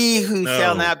 He who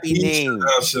shall not be named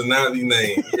shall not be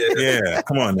named. Yeah,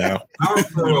 come on now. I'll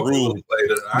come up with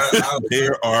later.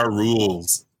 There are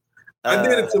rules. I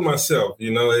did it to myself,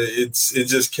 it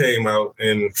just came out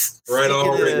and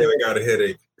already I got a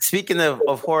headache. Speaking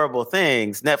of horrible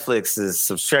things, Netflix's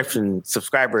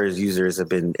subscribers users have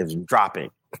been dropping.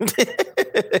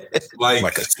 like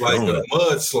a a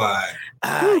mudslide.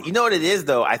 You know what it is,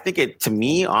 though? I think to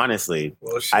me, honestly,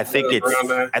 I think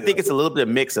it's a little bit of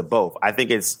mix of both. I think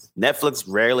it's Netflix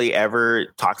rarely ever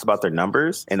talks about their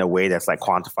numbers in a way that's like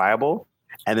quantifiable.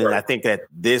 And then I think that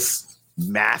this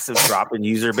massive drop in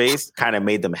user base kind of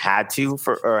made them have to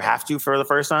for the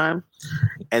first time.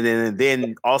 And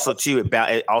then also too,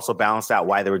 it also balanced out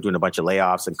why they were doing a bunch of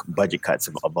layoffs and budget cuts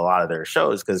of a lot of their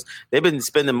shows, because they've been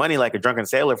spending money like a drunken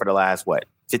sailor for the last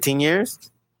 15 years.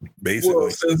 Basically, well,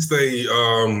 since they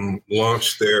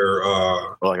launched their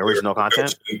original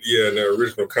content. Their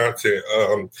original content.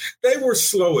 They were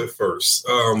slow at first.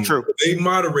 True. They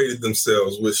moderated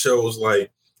themselves with shows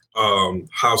like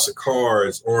House of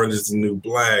Cards, Orange is the New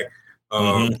Black.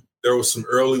 There were some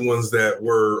early ones that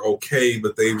were okay,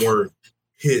 but they weren't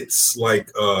hits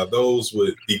like those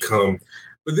would become.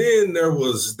 But then there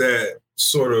was that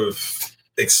sort of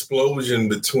explosion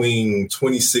between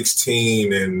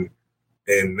 2016 and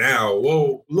now,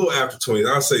 well, a little after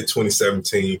I'll say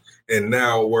 2017, and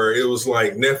now, where it was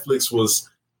like Netflix was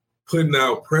putting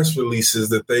out press releases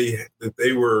that they had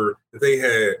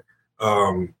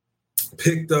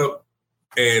picked up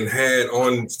and had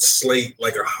on slate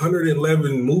like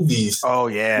 111 movies. Oh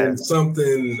yeah, and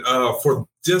something for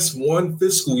just one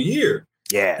fiscal year.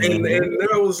 Yeah, and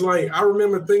I was like, I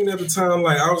remember thinking at the time,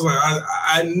 like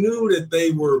I knew that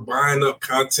they were buying up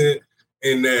content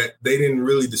and that they didn't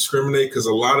really discriminate, because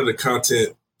a lot of the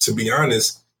content, to be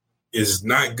honest, is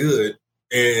not good.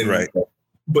 And right.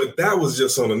 But that was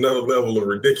just on another level of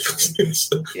ridiculousness.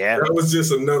 Yeah, that was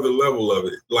just another level of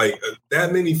it. Like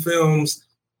that many films,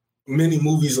 many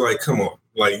movies. Like, come on,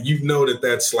 like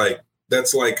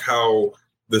that's like how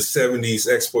the 70s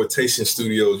exploitation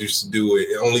studios used to do it.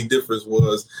 The only difference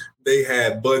was they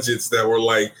had budgets that were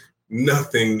like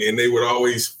nothing, and they would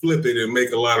always flip it and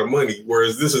make a lot of money.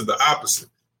 Whereas this is the opposite.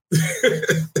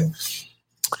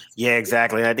 Yeah,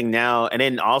 exactly. And I think now, and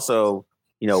then also,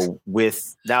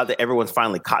 with now that everyone's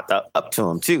finally caught up to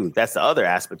them too, that's the other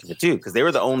aspect of it too, because they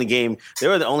were the only name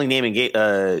in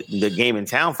the game in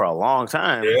town for a long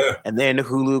time. Yeah. And then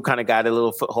Hulu kind of got a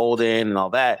little foothold in and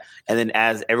all that. And then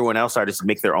as everyone else started to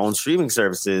make their own streaming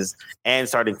services and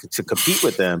starting to compete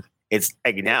with them, it's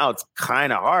like now it's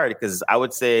kind of hard, because I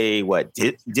would say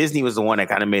Disney was the one that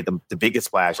kind of made the biggest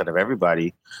splash out of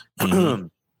everybody. Yeah,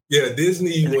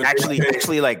 Disney was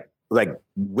actually like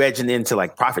wedging into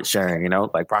like profit sharing,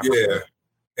 like profit. Yeah.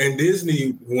 And Disney,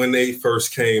 when they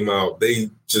first came out, they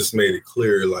just made it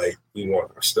clear, like, we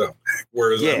want our stuff back.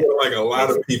 Whereas I feel like a lot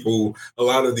of people, a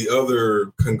lot of the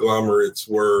other conglomerates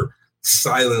were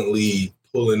silently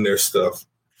pulling their stuff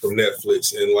from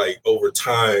Netflix, and like over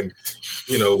time,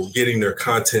 getting their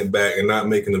content back and not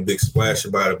making a big splash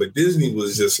about it. But Disney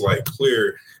was just like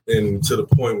clear, and to the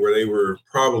point where they were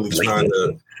probably trying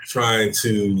to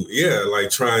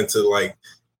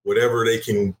whatever they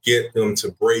can get them to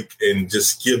break and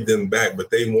just give them back. But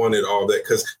they wanted all that,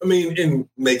 because it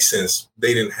makes sense.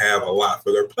 They didn't have a lot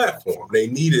for their platform. They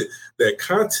needed that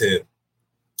content.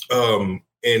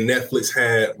 And Netflix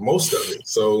had most of it.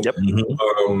 So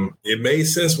it made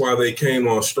sense why they came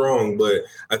on strong. But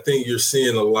I think you're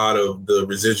seeing a lot of the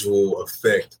residual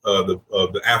effect of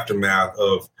the aftermath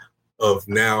of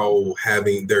now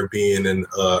having there being an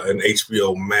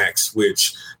HBO Max,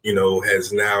 which,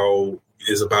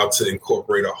 is about to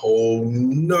incorporate a whole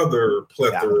nother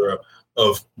plethora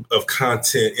of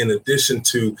content, in addition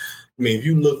to, if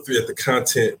you look at the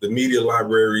content, the media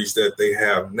libraries that they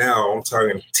have now, I'm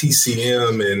talking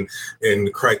TCM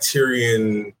and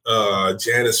Criterion,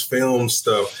 Janus Film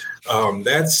stuff.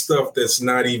 That's stuff that's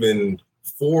not even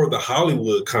for the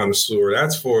Hollywood connoisseur.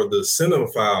 That's for the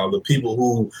cinephile, the people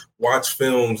who watch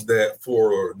films that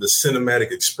for the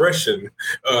cinematic expression,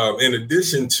 in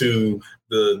addition to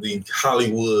the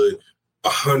Hollywood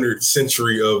 100th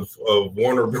century of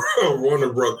Warner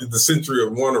Brothers, the century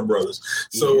of Warner Brothers.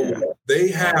 So they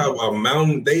have a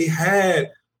mountain. They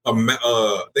had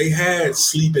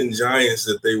sleeping giants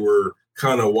that they were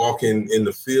kind of walking in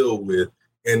the field with,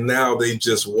 and now they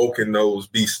just woken those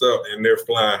beasts up, and they're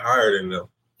flying higher than them.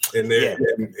 And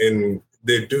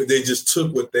they just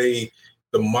took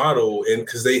the model, and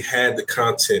because they had the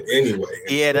content anyway.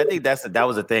 Yeah, and I think that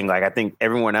was the thing. Like, I think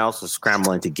everyone else was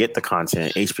scrambling to get the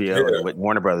content. HBO with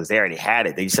Warner Brothers, they already had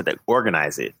it. They just had to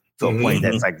organize it to a point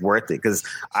that's like worth it. Because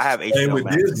I have HBO same with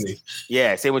Max. Disney.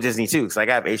 Yeah, same with Disney too. Because I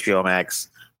have HBO Max,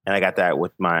 and I got that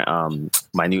with my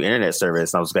my new internet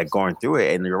service. And I was like going through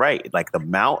it, and you're right. Like, the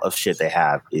amount of shit they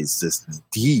have is just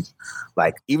deep.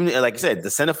 Like, even like I said, the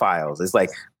cinephiles. It's like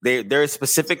they're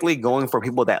specifically going for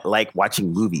people that like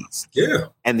watching movies. Yeah.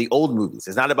 And the old movies.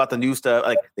 It's not about the new stuff.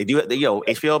 Like they do,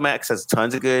 HBO Max has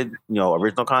tons of good,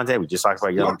 original content. We just talked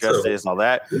about Young Justice and all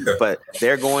that. Yeah. But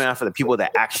they're going after the people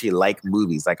that actually like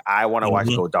movies. Like I want to watch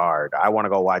Godard. I want to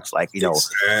go watch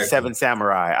Seven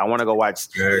Samurai. I want to go watch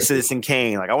Citizen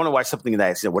Kane. Like I want to watch something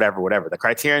that's whatever. The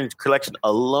Criterion Collection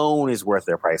alone is worth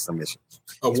their price submission.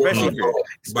 Especially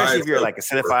if you're like a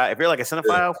cinephile. If you're like a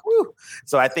cinephile, whew.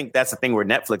 So I think that's the thing where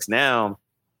Netflix now,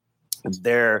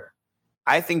 they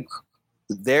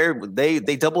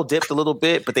double dipped a little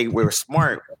bit, but they were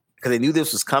smart because they knew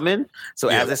this was coming. So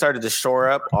as they started to shore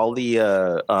up all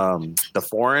the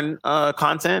foreign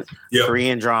content,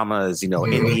 Korean dramas,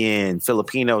 Indian,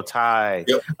 Filipino, Thai,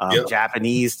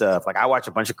 Japanese stuff. Like I watch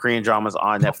a bunch of Korean dramas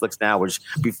on Netflix now, which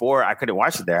before I couldn't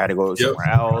watch it there. I had to go somewhere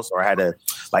else, or I had to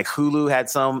like Hulu had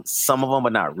some of them,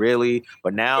 but not really.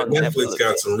 But now Netflix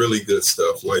got some really good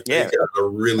stuff. Like they got a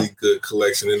really good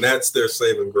collection, and that's their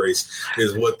saving grace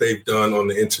is what they've done on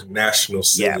the international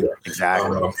scene. Yeah,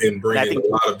 exactly. And bringing a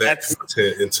lot of that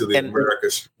content into the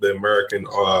American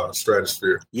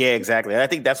stratosphere. Yeah, exactly. And I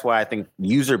think that's why I think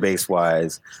user base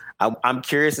wise, I'm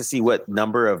curious to see what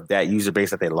number of that user base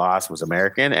that they lost was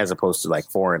American as opposed to like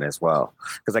foreign as well.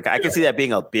 Because like I can see that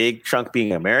being a big chunk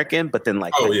being American, but then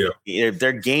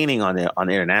they're gaining on the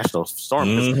international storm.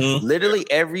 Literally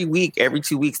every week, every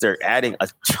 2 weeks, they're adding a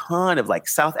ton of like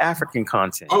South African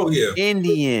content. Oh yeah,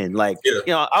 Indian. Like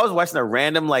I was watching a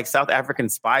random like South African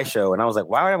spy show, and I was like,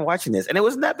 why am I watching this? And it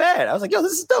wasn't that bad. I was like, yo,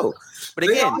 this is dope. But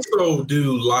again, they also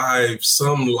do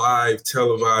some live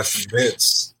televised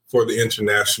events for the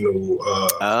international.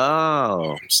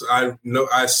 So I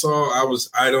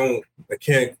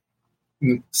can't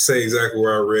say exactly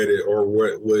where I read it or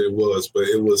what it was, but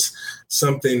it was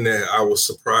something that I was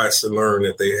surprised to learn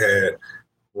that they had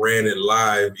ran it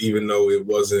live, even though it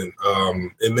wasn't.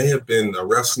 It may have been a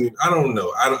wrestling. I don't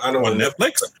know. I don't on know.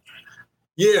 Netflix.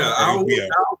 Yeah, I'll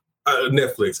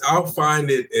Netflix. I'll find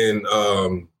it and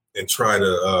try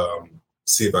to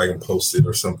see if I can post it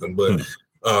or something. But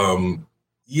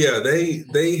yeah, they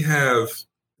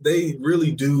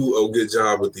really do a good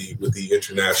job with the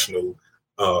international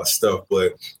stuff,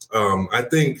 but I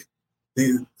think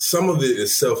some of it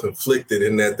is self-inflicted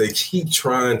in that they keep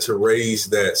trying to raise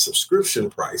that subscription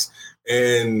price,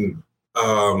 and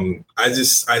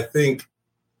I think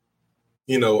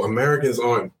Americans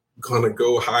aren't going to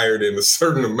go higher than a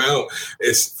certain amount.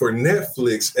 It's for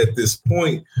Netflix at this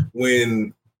point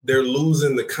when they're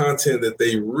losing the content that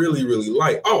they really, really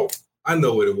like. Oh, I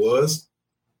know what it was.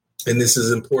 And this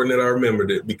is important that I remembered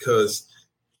it because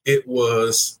it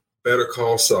was Better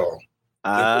Call Saul.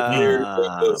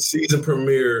 The season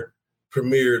premiered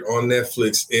on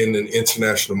Netflix in an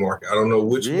international market. I don't know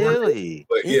which market,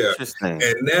 but yeah.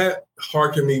 And that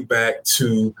harkened me back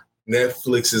to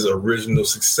Netflix's original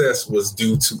success was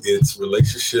due to its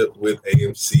relationship with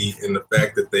AMC and the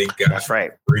fact that they got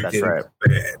Breaking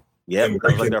Bad. Yeah,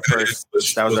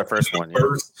 that was their first one.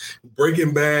 Yeah.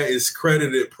 Breaking Bad is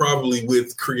credited probably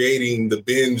with creating the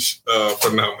binge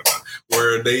phenomenon,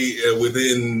 where they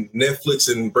within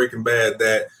Netflix and Breaking Bad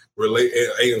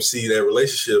AMC that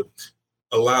relationship,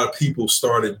 a lot of people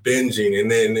started binging,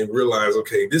 and then they realized,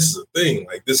 okay, this is a thing.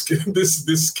 Like this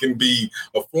can be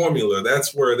a formula.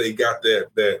 That's where they got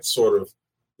that sort of,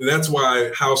 and that's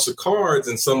why House of Cards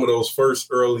and some of those first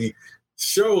early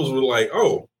shows were like,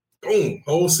 oh. Boom!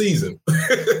 Whole season,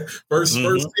 first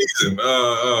season,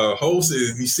 whole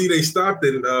season. You see, they stopped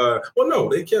it.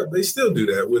 They still do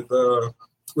that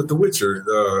with The Witcher.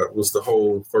 Was the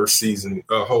whole first season,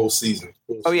 whole season.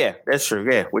 Oh yeah, that's true.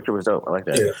 Yeah, Witcher was dope. I like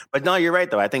that. Yeah. But no, you're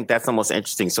right though. I think that's the most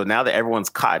interesting. So now that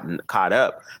everyone's caught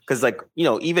up, because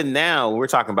even now we're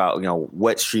talking about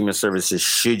what streaming services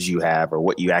should you have or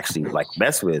what you actually like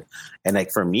mess with. And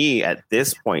like for me at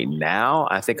this point now,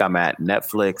 I think I'm at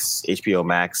Netflix, HBO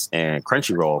Max, and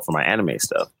Crunchyroll for my anime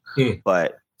stuff.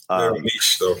 But very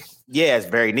niche though. Yeah, it's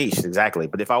very niche, exactly.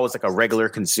 But if I was like a regular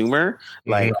consumer,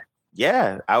 like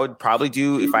I would probably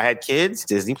do, if I had kids,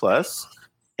 Disney Plus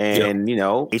and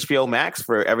HBO Max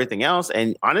for everything else.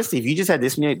 And honestly, if you just had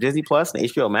Disney Plus and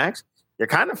HBO Max, you're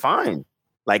kind of fine.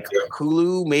 Like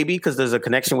Hulu, maybe because there's a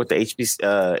connection with the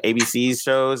ABC's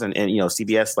shows and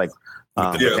CBS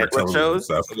network shows.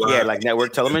 Like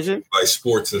network television, like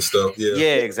sports and stuff.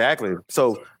 Yeah, exactly.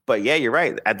 So, but yeah, you're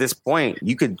right. At this point,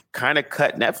 you could kind of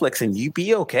cut Netflix and you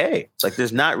be okay. Like,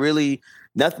 there's not really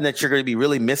nothing that you're going to be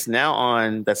really missing out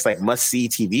on that's like must see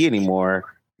TV anymore.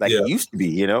 like it used to be,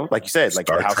 you know, like you said, like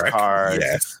Star the House Trek. of Cards.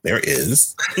 Yes, there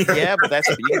is. Yeah, but that's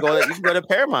you can go to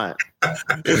Paramount.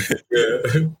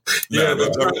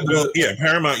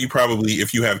 Paramount. You probably,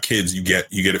 if you have kids, you get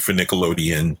it for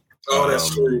Nickelodeon. Oh,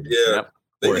 that's true. Yeah. Yep.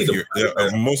 Or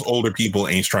if most older people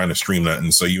ain't trying to stream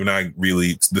nothing, so you're not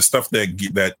really the stuff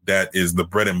that is the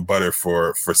bread and butter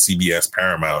for CBS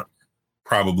Paramount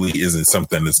probably isn't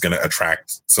something that's going to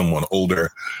attract someone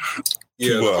older.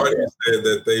 Yeah, the audience said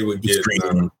that they would get.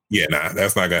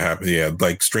 That's not gonna happen. Yeah,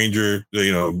 like Stranger,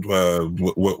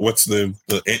 what's in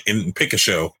pick a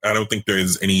show. I don't think there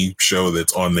is any show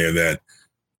that's on there that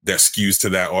skews to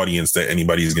that audience that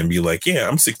anybody's gonna be like, yeah,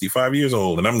 I'm 65 years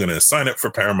old and I'm gonna sign up for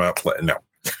Paramount Plus. No.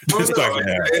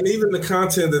 And even the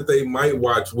content that they might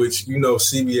watch, which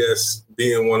CBS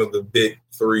being one of the big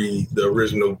three, the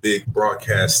original big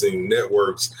broadcasting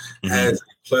networks, has a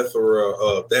plethora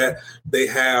of that. They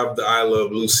have the I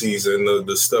Love Lucy's and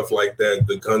the stuff like that,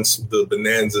 the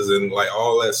Bonanzas and like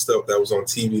all that stuff that was on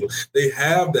TV. They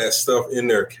have that stuff in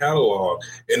their catalog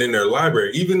and in their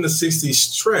library. Even the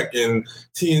 60s Trek and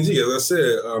TNG. As I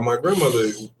said, my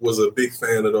grandmother was a big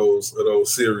fan of those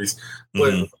series.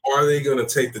 But are they going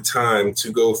to take the time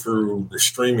to go through the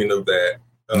streaming of that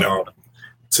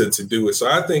to do it? So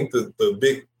I think the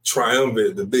big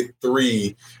triumvirate, the big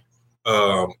three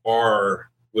are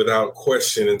without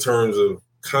question in terms of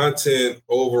content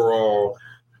overall,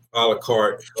 a la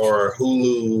carte, or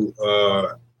Hulu,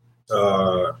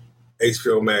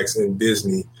 HBO Max, and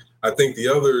Disney. I think the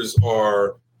others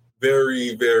are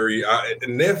very, very.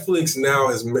 Netflix now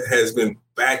has been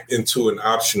backed into an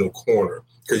optional corner.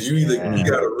 Because you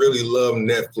got to really love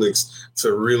Netflix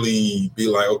to really be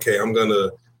like, okay, I'm going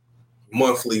to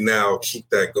monthly now keep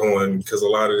that going, because a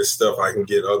lot of this stuff I can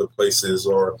get other places,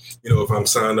 or, if I'm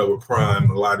signed up with Prime,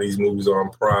 a lot of these movies are on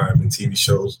Prime and TV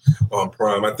shows on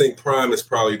Prime. I think Prime is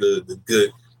probably the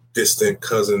good distant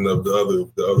cousin of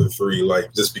the other three,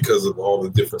 like just because of all the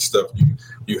different stuff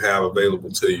you have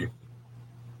available to you.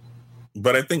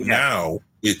 But I think now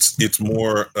it's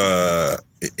more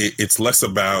it's less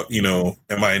about, am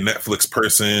I a Netflix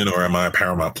person or am I a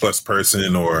Paramount Plus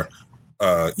person, or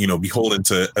beholden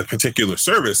to a particular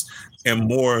service, and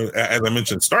more, as I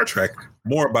mentioned, Star Trek,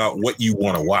 more about what you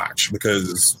want to watch.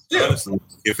 Because honestly,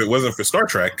 if it wasn't for Star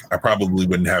Trek, I probably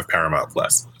wouldn't have Paramount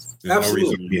Plus. There's Absolutely. no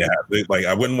reason for me to have it. Like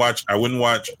I wouldn't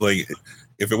watch like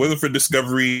if it wasn't for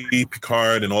Discovery,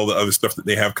 Picard, and all the other stuff that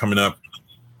they have coming up.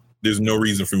 There's no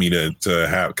reason for me to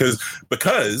have,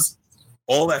 because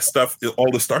all that stuff, all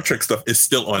the Star Trek stuff is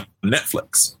still on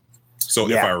Netflix. So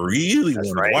if I really want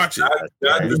to watch it,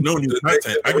 there's no new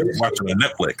content. I can watch it on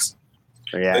Netflix.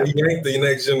 Yeah. They yanked the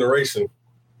Next Generation.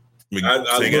 They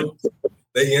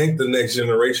yanked the Next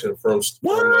Generation from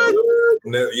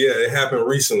it happened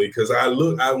recently, because I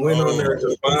went on there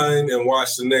to find and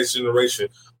watch the Next Generation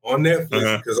on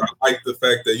Netflix, because I like the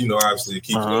fact that, obviously it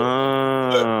keeps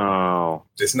going.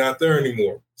 It's not there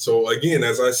anymore. So again,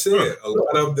 as I said, a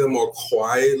lot of them are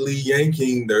quietly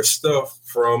yanking their stuff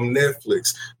from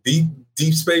Netflix.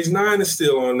 Deep Space Nine is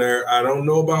still on there. I don't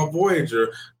know about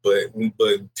Voyager, but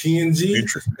TNG,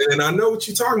 and I know what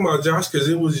you're talking about, Josh, because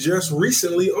it was just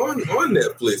recently on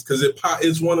Netflix, because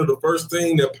it's one of the first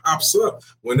things that pops up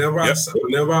whenever I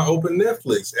open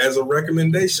Netflix as a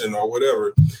recommendation or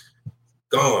whatever.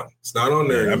 Gone. It's not on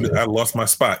there. I lost my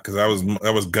spot because I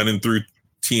was gunning through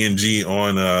TNG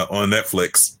on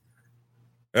Netflix.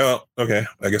 Well, okay.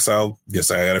 I guess I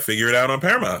got to figure it out on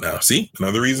Paramount now. See,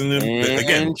 another reason.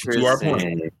 Again, to our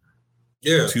point.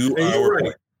 Yeah, to our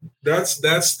point. That's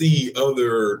the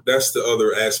other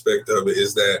aspect of it,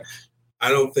 is that I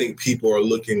don't think people are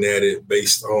looking at it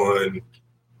based on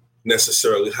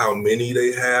necessarily how many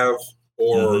they have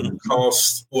or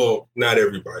cost. Well, not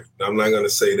everybody. I'm not going to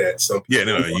say that. Some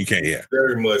people you can't. Yeah,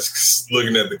 very much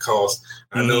looking at the cost.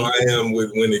 I know I am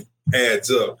when it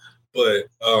adds up, but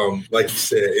like you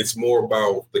said, it's more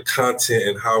about the content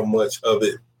and how much of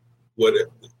it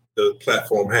the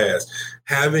platform has.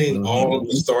 Having all of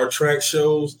the Star Trek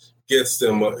shows gets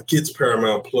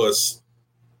Paramount Plus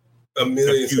a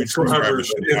million subscribers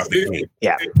out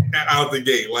the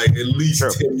gate, like at least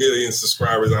 10 million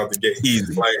subscribers out the gate.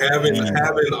 Easy. Like having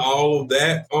all of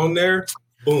that on there,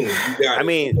 boom, you got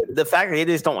it. The fact that they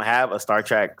just don't have a Star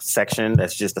Trek section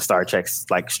that's just the Star Trek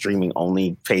like streaming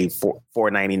only, pay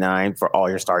 $4.99 for all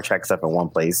your Star Trek stuff in one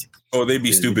place. Oh, they'd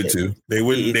be stupid too. They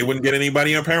wouldn't get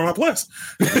anybody on Paramount Plus.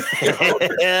 That's the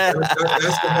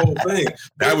whole thing.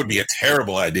 That would be a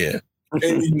terrible idea.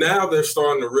 And now they're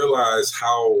starting to realize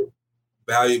how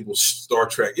valuable Star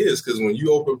Trek is, because when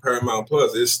you open Paramount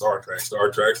Plus, it's Star Trek.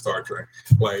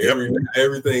 Like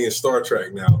everything is Star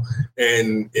Trek now,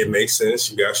 and it makes sense.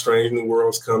 You got Strange New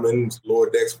Worlds coming. Lower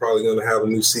Deck's probably going to have a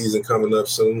new season coming up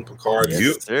soon. Picard,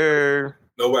 yes, sir.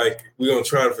 Nobody, we're going to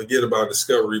try to forget about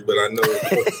Discovery, but I know,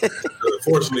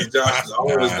 unfortunately, Josh is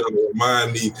always going to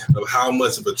remind me of how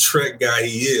much of a Trek guy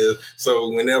he is. So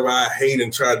whenever I hate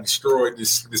and try to destroy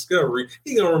this Discovery,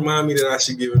 he's going to remind me that I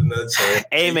should give it another chance.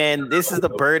 Hey, man, this is the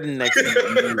burden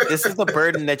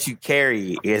that you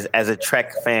carry is as a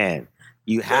Trek fan.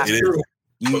 You have to,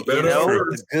 you know,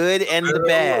 the good and the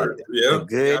bad. Yeah, the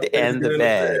good and the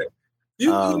bad. You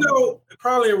know,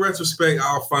 probably in retrospect,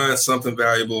 I'll find something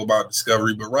valuable about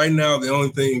Discovery. But right now, the only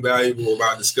thing valuable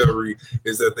about Discovery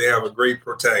is that they have a great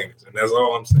protagonist, and that's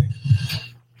all I'm saying.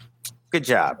 Good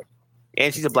job.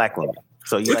 And she's a black woman,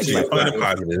 so you like black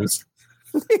positives.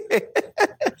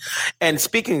 And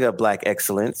speaking of black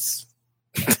excellence,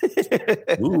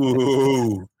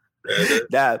 ooh.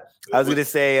 Now, I was going to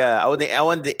say I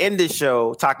wanted to end this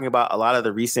show talking about a lot of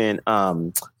the recent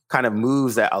kind of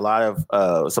moves that a lot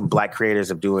of some black creators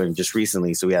are doing just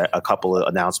recently. So we had a couple of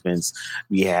announcements.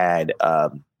 We had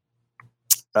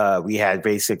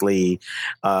basically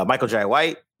Michael Jai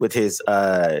White with his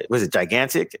was it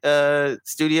Gigantic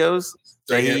Studios?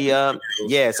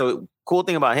 So cool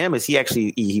thing about him is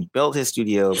he built his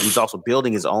studio. He's also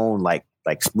building his own like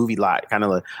movie lot, kind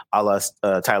of a la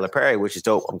Tyler Perry, which is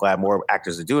dope. I'm glad more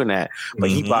actors are doing that.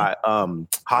 But he bought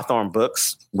Hawthorne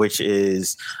Books, which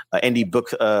is an indie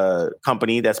book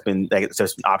company that's been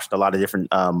optioned a lot of different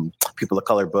people of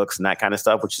color books and that kind of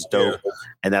stuff, which is dope. Yeah.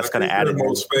 And that's kind of added. The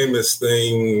most famous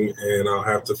thing, and I'll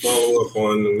have to follow up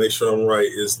on and make sure I'm right,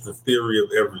 is The Theory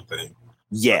of Everything.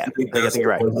 Yeah, I think you're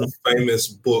right. A famous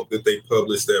book that they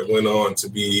published that went on to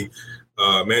be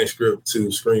manuscript to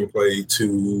screenplay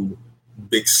to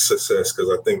big success, because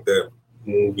I think that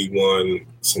movie won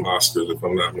some Oscars, if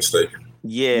I'm not mistaken.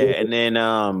 Yeah, and then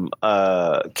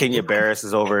Kenya Barris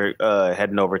is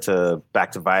heading over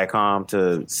back to Viacom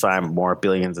to sign more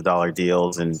billions of dollar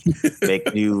deals and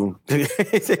make new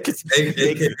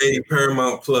AKA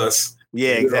Paramount Plus.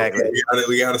 Yeah, exactly.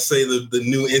 We got to say the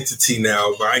new entity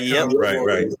now. Viacom,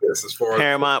 right. As far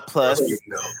Paramount Plus.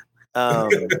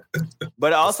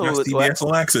 But also CBS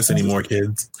All Access anymore,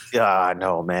 kids. Yeah,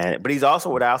 no, man. But he's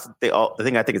also the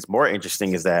thing I think is more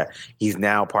interesting is that he's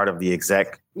now part of the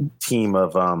exec team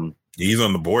of he's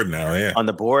on the board now, yeah. On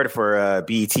the board for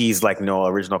BET's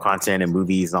original content and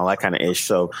movies and all that kind of ish.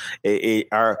 So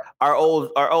our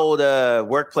old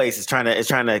workplace is trying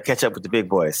to catch up with the big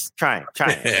boys. Trying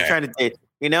to.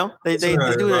 You know, they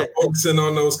do it. Focusing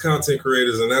on those content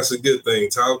creators, and that's a good thing.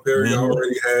 Tyler Perry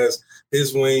already has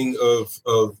his wing of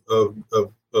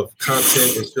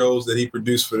content and shows that he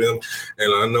produced for them,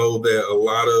 and I know that a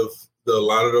lot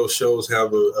of those shows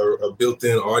have a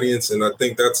built-in audience, and I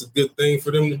think that's a good thing for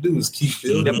them to do is keep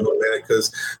building on that,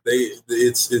 because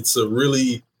it's a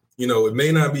really, it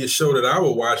may not be a show that I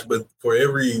will watch, but for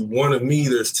every one of me,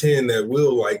 there's 10 that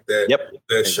will like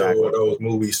that show or those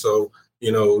movies. So. We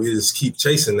just keep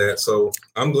chasing that. So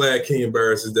I'm glad Kenya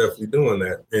Barris is definitely doing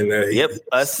that. And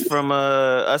us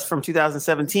from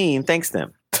 2017. Thanks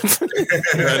them.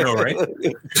 I know, right?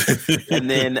 And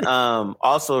then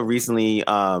also recently,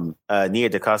 Nia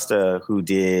DaCosta, who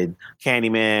did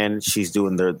Candyman, she's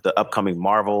doing the upcoming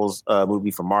Marvels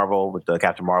movie for Marvel with the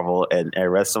Captain Marvel and the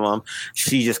rest of them.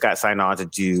 She just got signed on to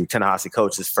do Ta-Nehisi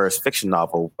Coates' first fiction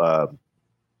novel,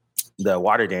 The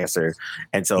Water Dancer,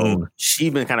 and so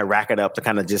she's been kind of racking up to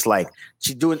kind of just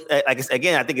she's doing. I guess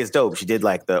again, I think it's dope. She did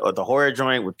the horror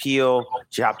joint with Peele.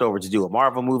 She hopped over to do a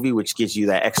Marvel movie, which gives you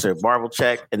that extra Marvel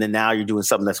check, and then now you're doing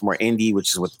something that's more indie, which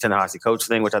is with the Ta-Nehisi Coates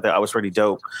thing, which I thought was pretty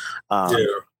dope.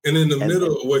 And in the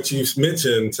middle of what you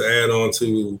mentioned, to add on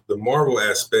to the Marvel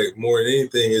aspect, more than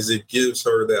anything, is it gives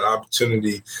her that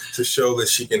opportunity to show that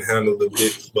she can handle the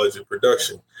big budget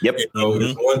production. Yep.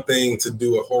 It's one thing to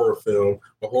do a horror film.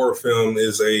 A horror film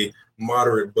is a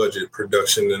moderate budget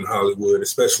production in Hollywood,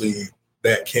 especially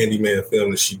that Candyman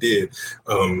film that she did.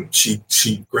 She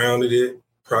grounded it,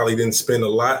 probably didn't spend a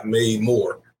lot, made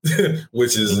more.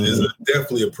 Which is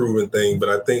definitely a proven thing. But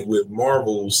I think with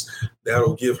Marvels,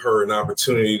 that'll give her an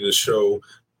opportunity to show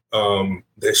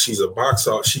that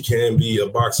she can be a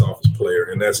box office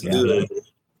player. And that's good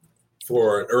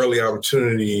for an early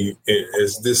opportunity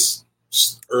as this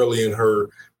early in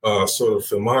her sort of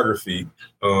filmography.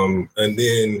 And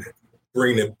then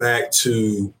bring it back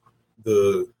to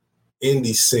the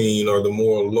indie scene or the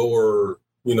more lower,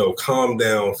 calm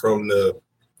down from the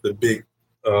big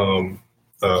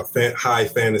high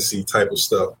fantasy type of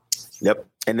stuff. Yep.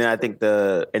 And then I think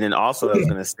also I was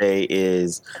going to say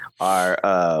is our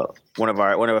one of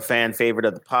a fan favorite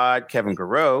of the pod, Kevin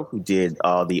Garreau, who did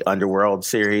all the Underworld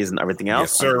series and everything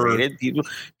else. Yes, sir. People,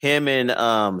 him and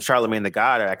Charlemagne the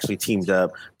God are actually teamed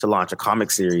up to launch a comic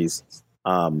series.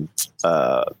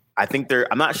 I think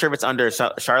I'm not sure if it's under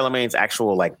Charlemagne's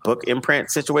actual like book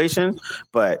imprint situation,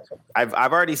 but I've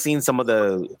already seen some of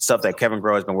the stuff that Kevin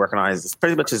Garreau has been working on. It's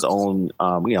pretty much his own,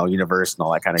 universe and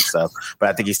all that kind of stuff. But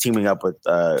I think he's teaming up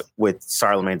with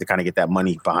Charlemagne to kind of get that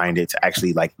money behind it to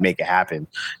actually like make it happen.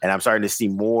 And I'm starting to see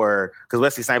more because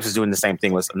Wesley Snipes is doing the same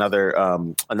thing with another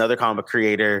comic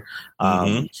creator.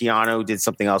 Keanu did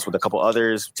something else with a couple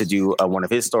others to do one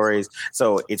of his stories.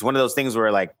 So it's one of those things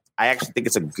where like, I actually think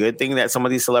it's a good thing that some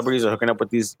of these celebrities are hooking up with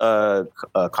these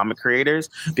comic creators,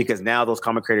 because now those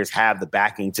comic creators have the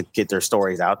backing to get their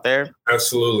stories out there.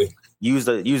 Absolutely. Use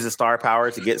the star power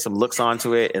to get some looks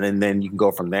onto it, and then you can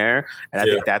go from there. And I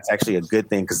think that's actually a good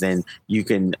thing, because then you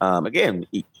can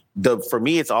for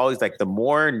me, it's always like the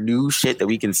more new shit that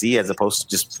we can see as opposed to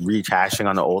just rehashing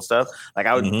on the old stuff. Like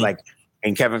I would like.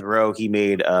 And Kevin Garreau, he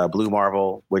made Blue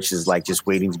Marvel, which is like just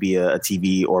waiting to be a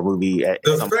TV or movie at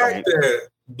some point. The fact that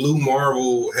Blue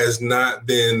Marvel has not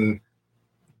been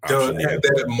done,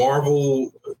 that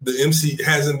Marvel, the MC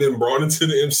hasn't been brought into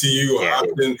the MCU or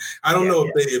option. I don't know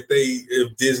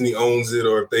if Disney owns it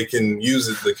or if they can use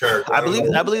it. The character, I believe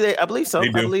so. I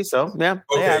believe so. Yeah.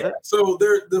 Okay. So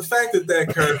the fact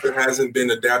that character hasn't been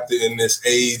adapted in this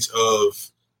age of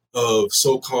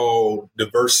so-called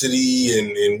diversity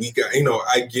and we got,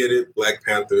 I get it, Black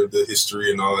Panther, the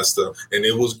history and all that stuff, and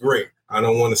it was great. I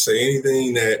don't want to say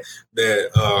anything that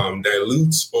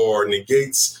dilutes or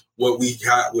negates what we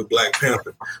got with Black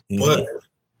Panther, but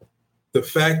the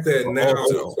fact that now,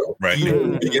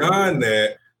 even beyond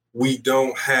that, we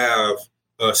don't have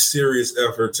a serious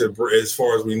effort to, as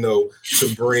far as we know,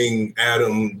 to bring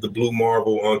Adam, the Blue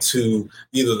Marvel, onto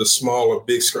either the small or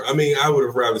big screen. I mean, I would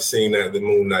have rather seen that than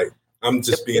Moon Knight. I'm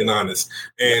just being honest.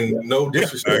 And no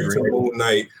disrespect to Moon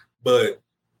Knight, but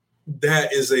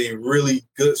that is a really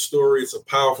good story. It's a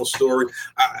powerful story.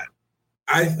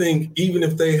 I think even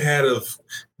if they had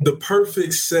the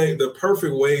perfect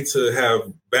way to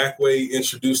have Backway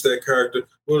introduce that character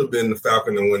would have been the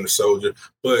Falcon and Winter Soldier.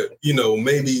 But,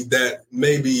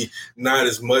 maybe not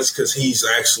as much because he's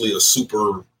actually a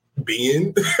super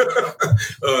being.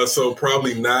 So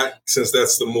probably not, since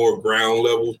that's the more ground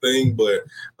level thing. But,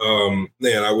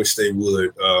 man, I wish they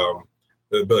would.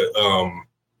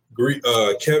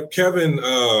 Kevin,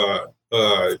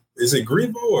 is it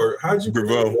Grievo or how'd you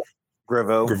Grievo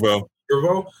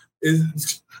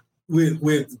is with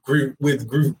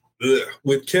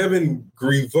Kevin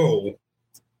Grievo.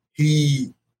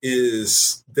 He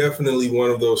is definitely one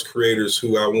of those creators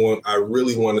who I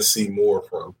really want to see more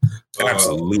from.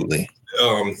 Absolutely.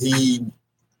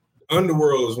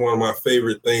 Underworld is one of my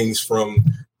favorite things from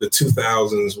the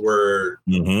 2000s, where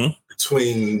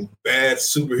between bad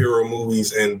superhero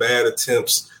movies and bad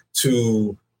attempts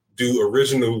to do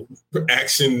original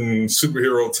action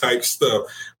superhero type stuff,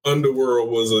 Underworld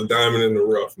was a diamond in the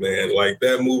rough, man. Like,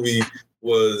 that movie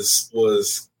was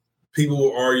people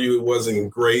will argue it wasn't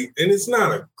great, and it's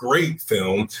not a great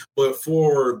film, but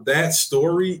for that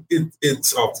story,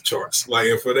 it's off the charts. Like,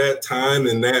 and for that time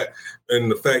and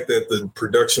the fact that the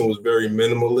production was very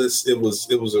minimalist, it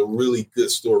was a really good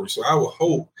story. So I would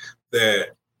hope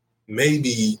that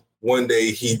maybe one day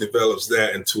he develops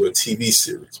that into a TV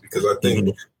series, because I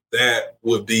think that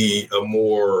would be a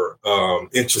more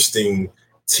interesting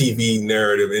TV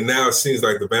narrative. And now it seems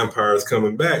like the vampire is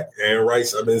coming back. Anne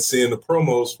Rice, I've been seeing the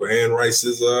promos for Anne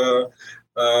Rice's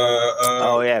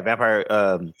vampire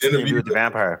interview with the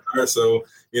vampire. So,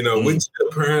 which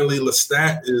apparently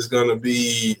Lestat is going to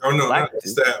be, not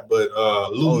Lestat, but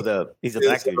Louis. He's a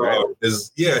black dude, right? He's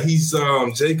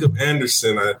Jacob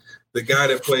Anderson, the guy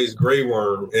that plays Grey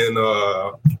Worm, and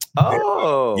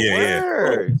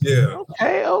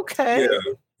okay.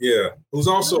 Yeah, who's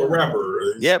also a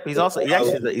rapper. Yep, he's actually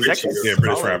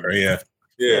British rapper.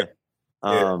 Yeah.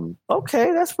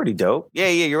 Okay, that's pretty dope. Yeah,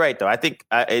 you're right though. I think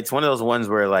it's one of those ones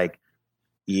where, like,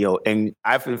 and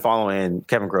I've been following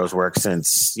Kevin Garreau's work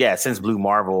since Blue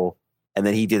Marvel, and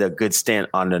then he did a good stint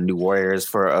on the New Warriors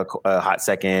for a hot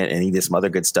second, and he did some other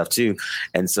good stuff too.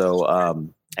 And so,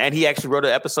 and he actually wrote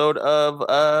an episode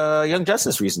of Young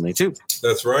Justice recently too.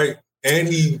 That's right, and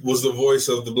he was the voice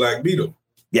of the Black Beetle.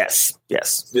 Yes.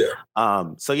 Yes. Yeah.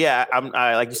 So yeah,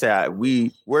 I like you said,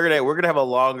 we're gonna have a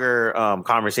longer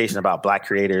conversation about Black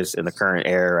creators in the current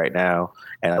era right now,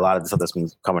 and a lot of the stuff that's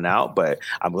been coming out. But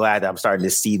I'm glad that I'm starting to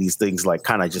see these things like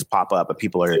kind of just pop up, and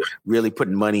people are really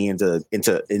putting money into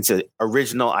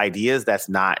original ideas. That's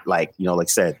not like, you know, like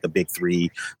I said, the big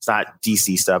three. It's not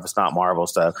DC stuff. It's not Marvel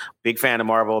stuff. Big fan of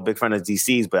Marvel. Big fan of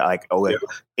DC's. But like,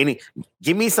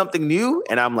 give me something new,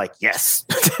 and I'm like, yes.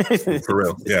 For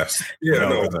real. Yes. Yeah.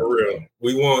 No, for real.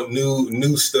 We want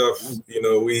new stuff. You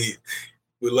know, we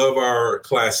love our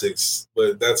classics,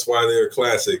 but that's why they're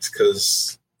classics,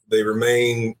 because they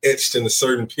remain etched in a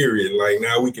certain period. Like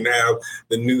now we can have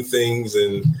the new things,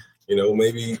 and you know,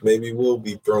 maybe we'll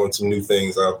be throwing some new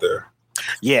things out there.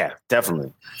 Yeah,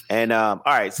 definitely. And all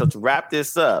right, so to wrap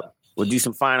this up, we'll do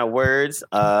some final words.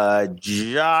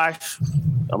 Josh,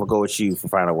 I'm gonna go with you for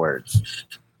final words.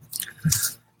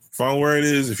 Final word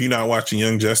is, if you're not watching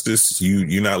Young Justice,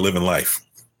 you're not living life.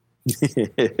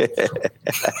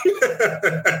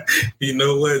 You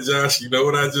know what, Josh? You know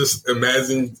what I just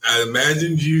imagined? I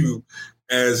imagined you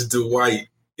as Dwight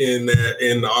in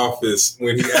the Office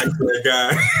when he asked that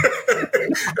guy,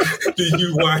 "Do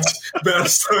you watch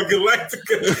Battlestar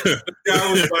Galactica?" The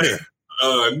guy was like,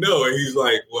 "No," and he's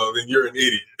like, "Well, then you're an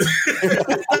idiot."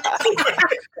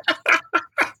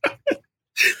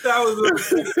 That was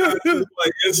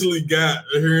like instantly got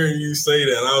hearing you say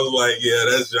that. I was like, yeah,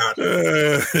 that's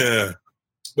John.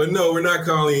 But no, we're not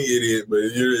calling you idiot. But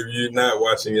if you're not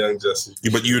watching Young Justice,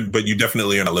 but you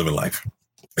definitely are not living life.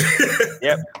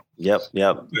 Yep. You're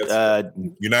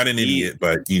not an idiot,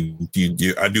 but you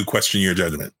I do question your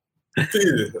judgment. I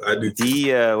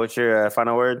do. What's your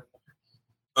final word?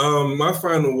 My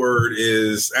final word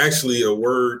is actually a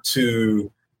word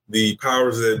to the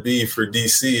powers that be for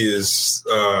DC is,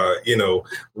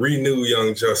 renew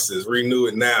Young Justice, renew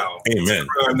it now. Amen. It's a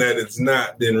crime that it's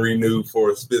not been renewed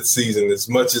for its fifth season, as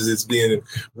much as it's being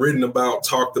written about,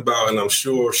 talked about, and I'm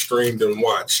sure streamed and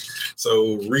watched.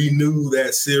 So renew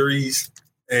that series.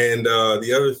 And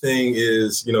the other thing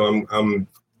is, you know,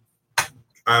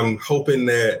 I'm hoping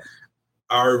that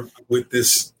with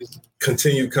this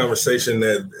continued conversation,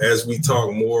 that as we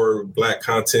talk, more Black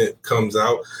content comes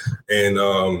out, and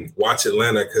watch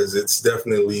Atlanta, because it's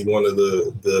definitely one of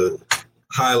the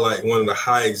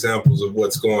high examples of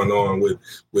what's going on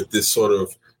with this sort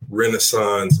of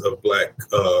renaissance of Black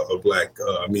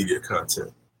media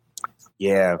content.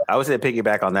 Yeah, I would say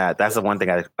piggyback on that. That's the one thing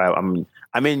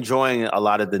I'm enjoying a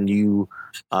lot of the new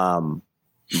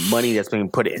money that's being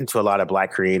put into a lot of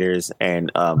Black creators,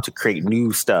 and to create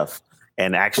new stuff.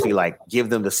 And actually, like, give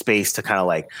them the space to kind of,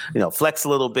 like, you know, flex a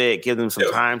little bit, give them some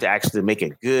time to actually make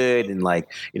it good. And,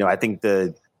 like, you know, I think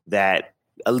that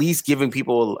at least giving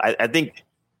people,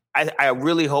 I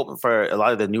really hope for a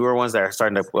lot of the newer ones that are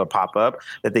starting to pop up,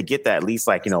 that they get that at least,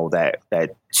 like, you know, that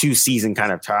 2-season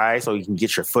kind of try, so you can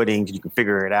get your footing, you can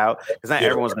figure it out. Because not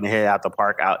everyone's going to hit out the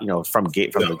park out, you know, from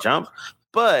the jump.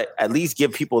 But at least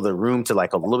give people the room to,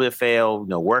 like, a little bit fail, you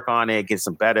know, work on it, get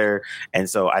some better. And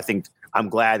so I think I'm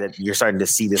glad that you're starting to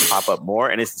see this pop up more,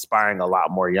 and it's inspiring a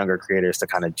lot more younger creators to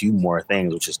kind of do more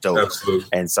things, which is dope. Absolutely.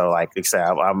 And so, like I said,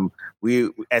 we,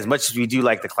 as much as we do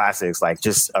like the classics, like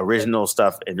just original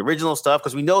stuff,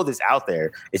 because we know this out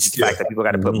there. It's just the fact that people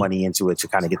got to put money into it to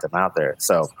kind of get them out there.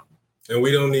 So. And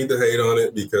we don't need to hate on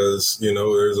it, because, you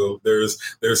know, there's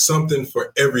something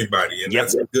for everybody, and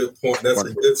that's a good point. That's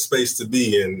a good space to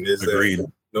be in. Agreed.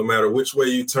 That no matter which way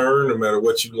you turn, no matter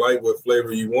what you like, what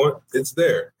flavor you want, it's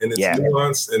there, and it's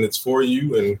nuanced, and it's for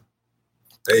you. And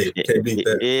hey, can't beat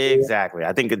that. Exactly.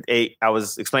 I think I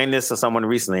was explaining this to someone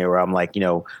recently, where I'm like, you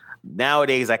know,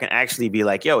 nowadays I can actually be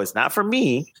like, yo, it's not for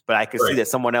me, but I can see that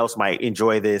someone else might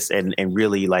enjoy this and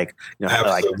really, like, you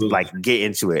know, like get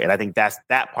into it. And I think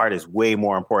that part is way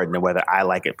more important than whether I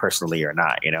like it personally or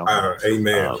not, you know?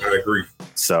 Amen. I agree.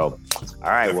 So, all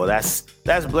right. Well, that's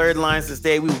Blurred Lines this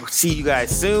day. We will see you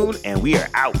guys soon, and we are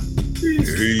out.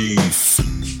 Peace.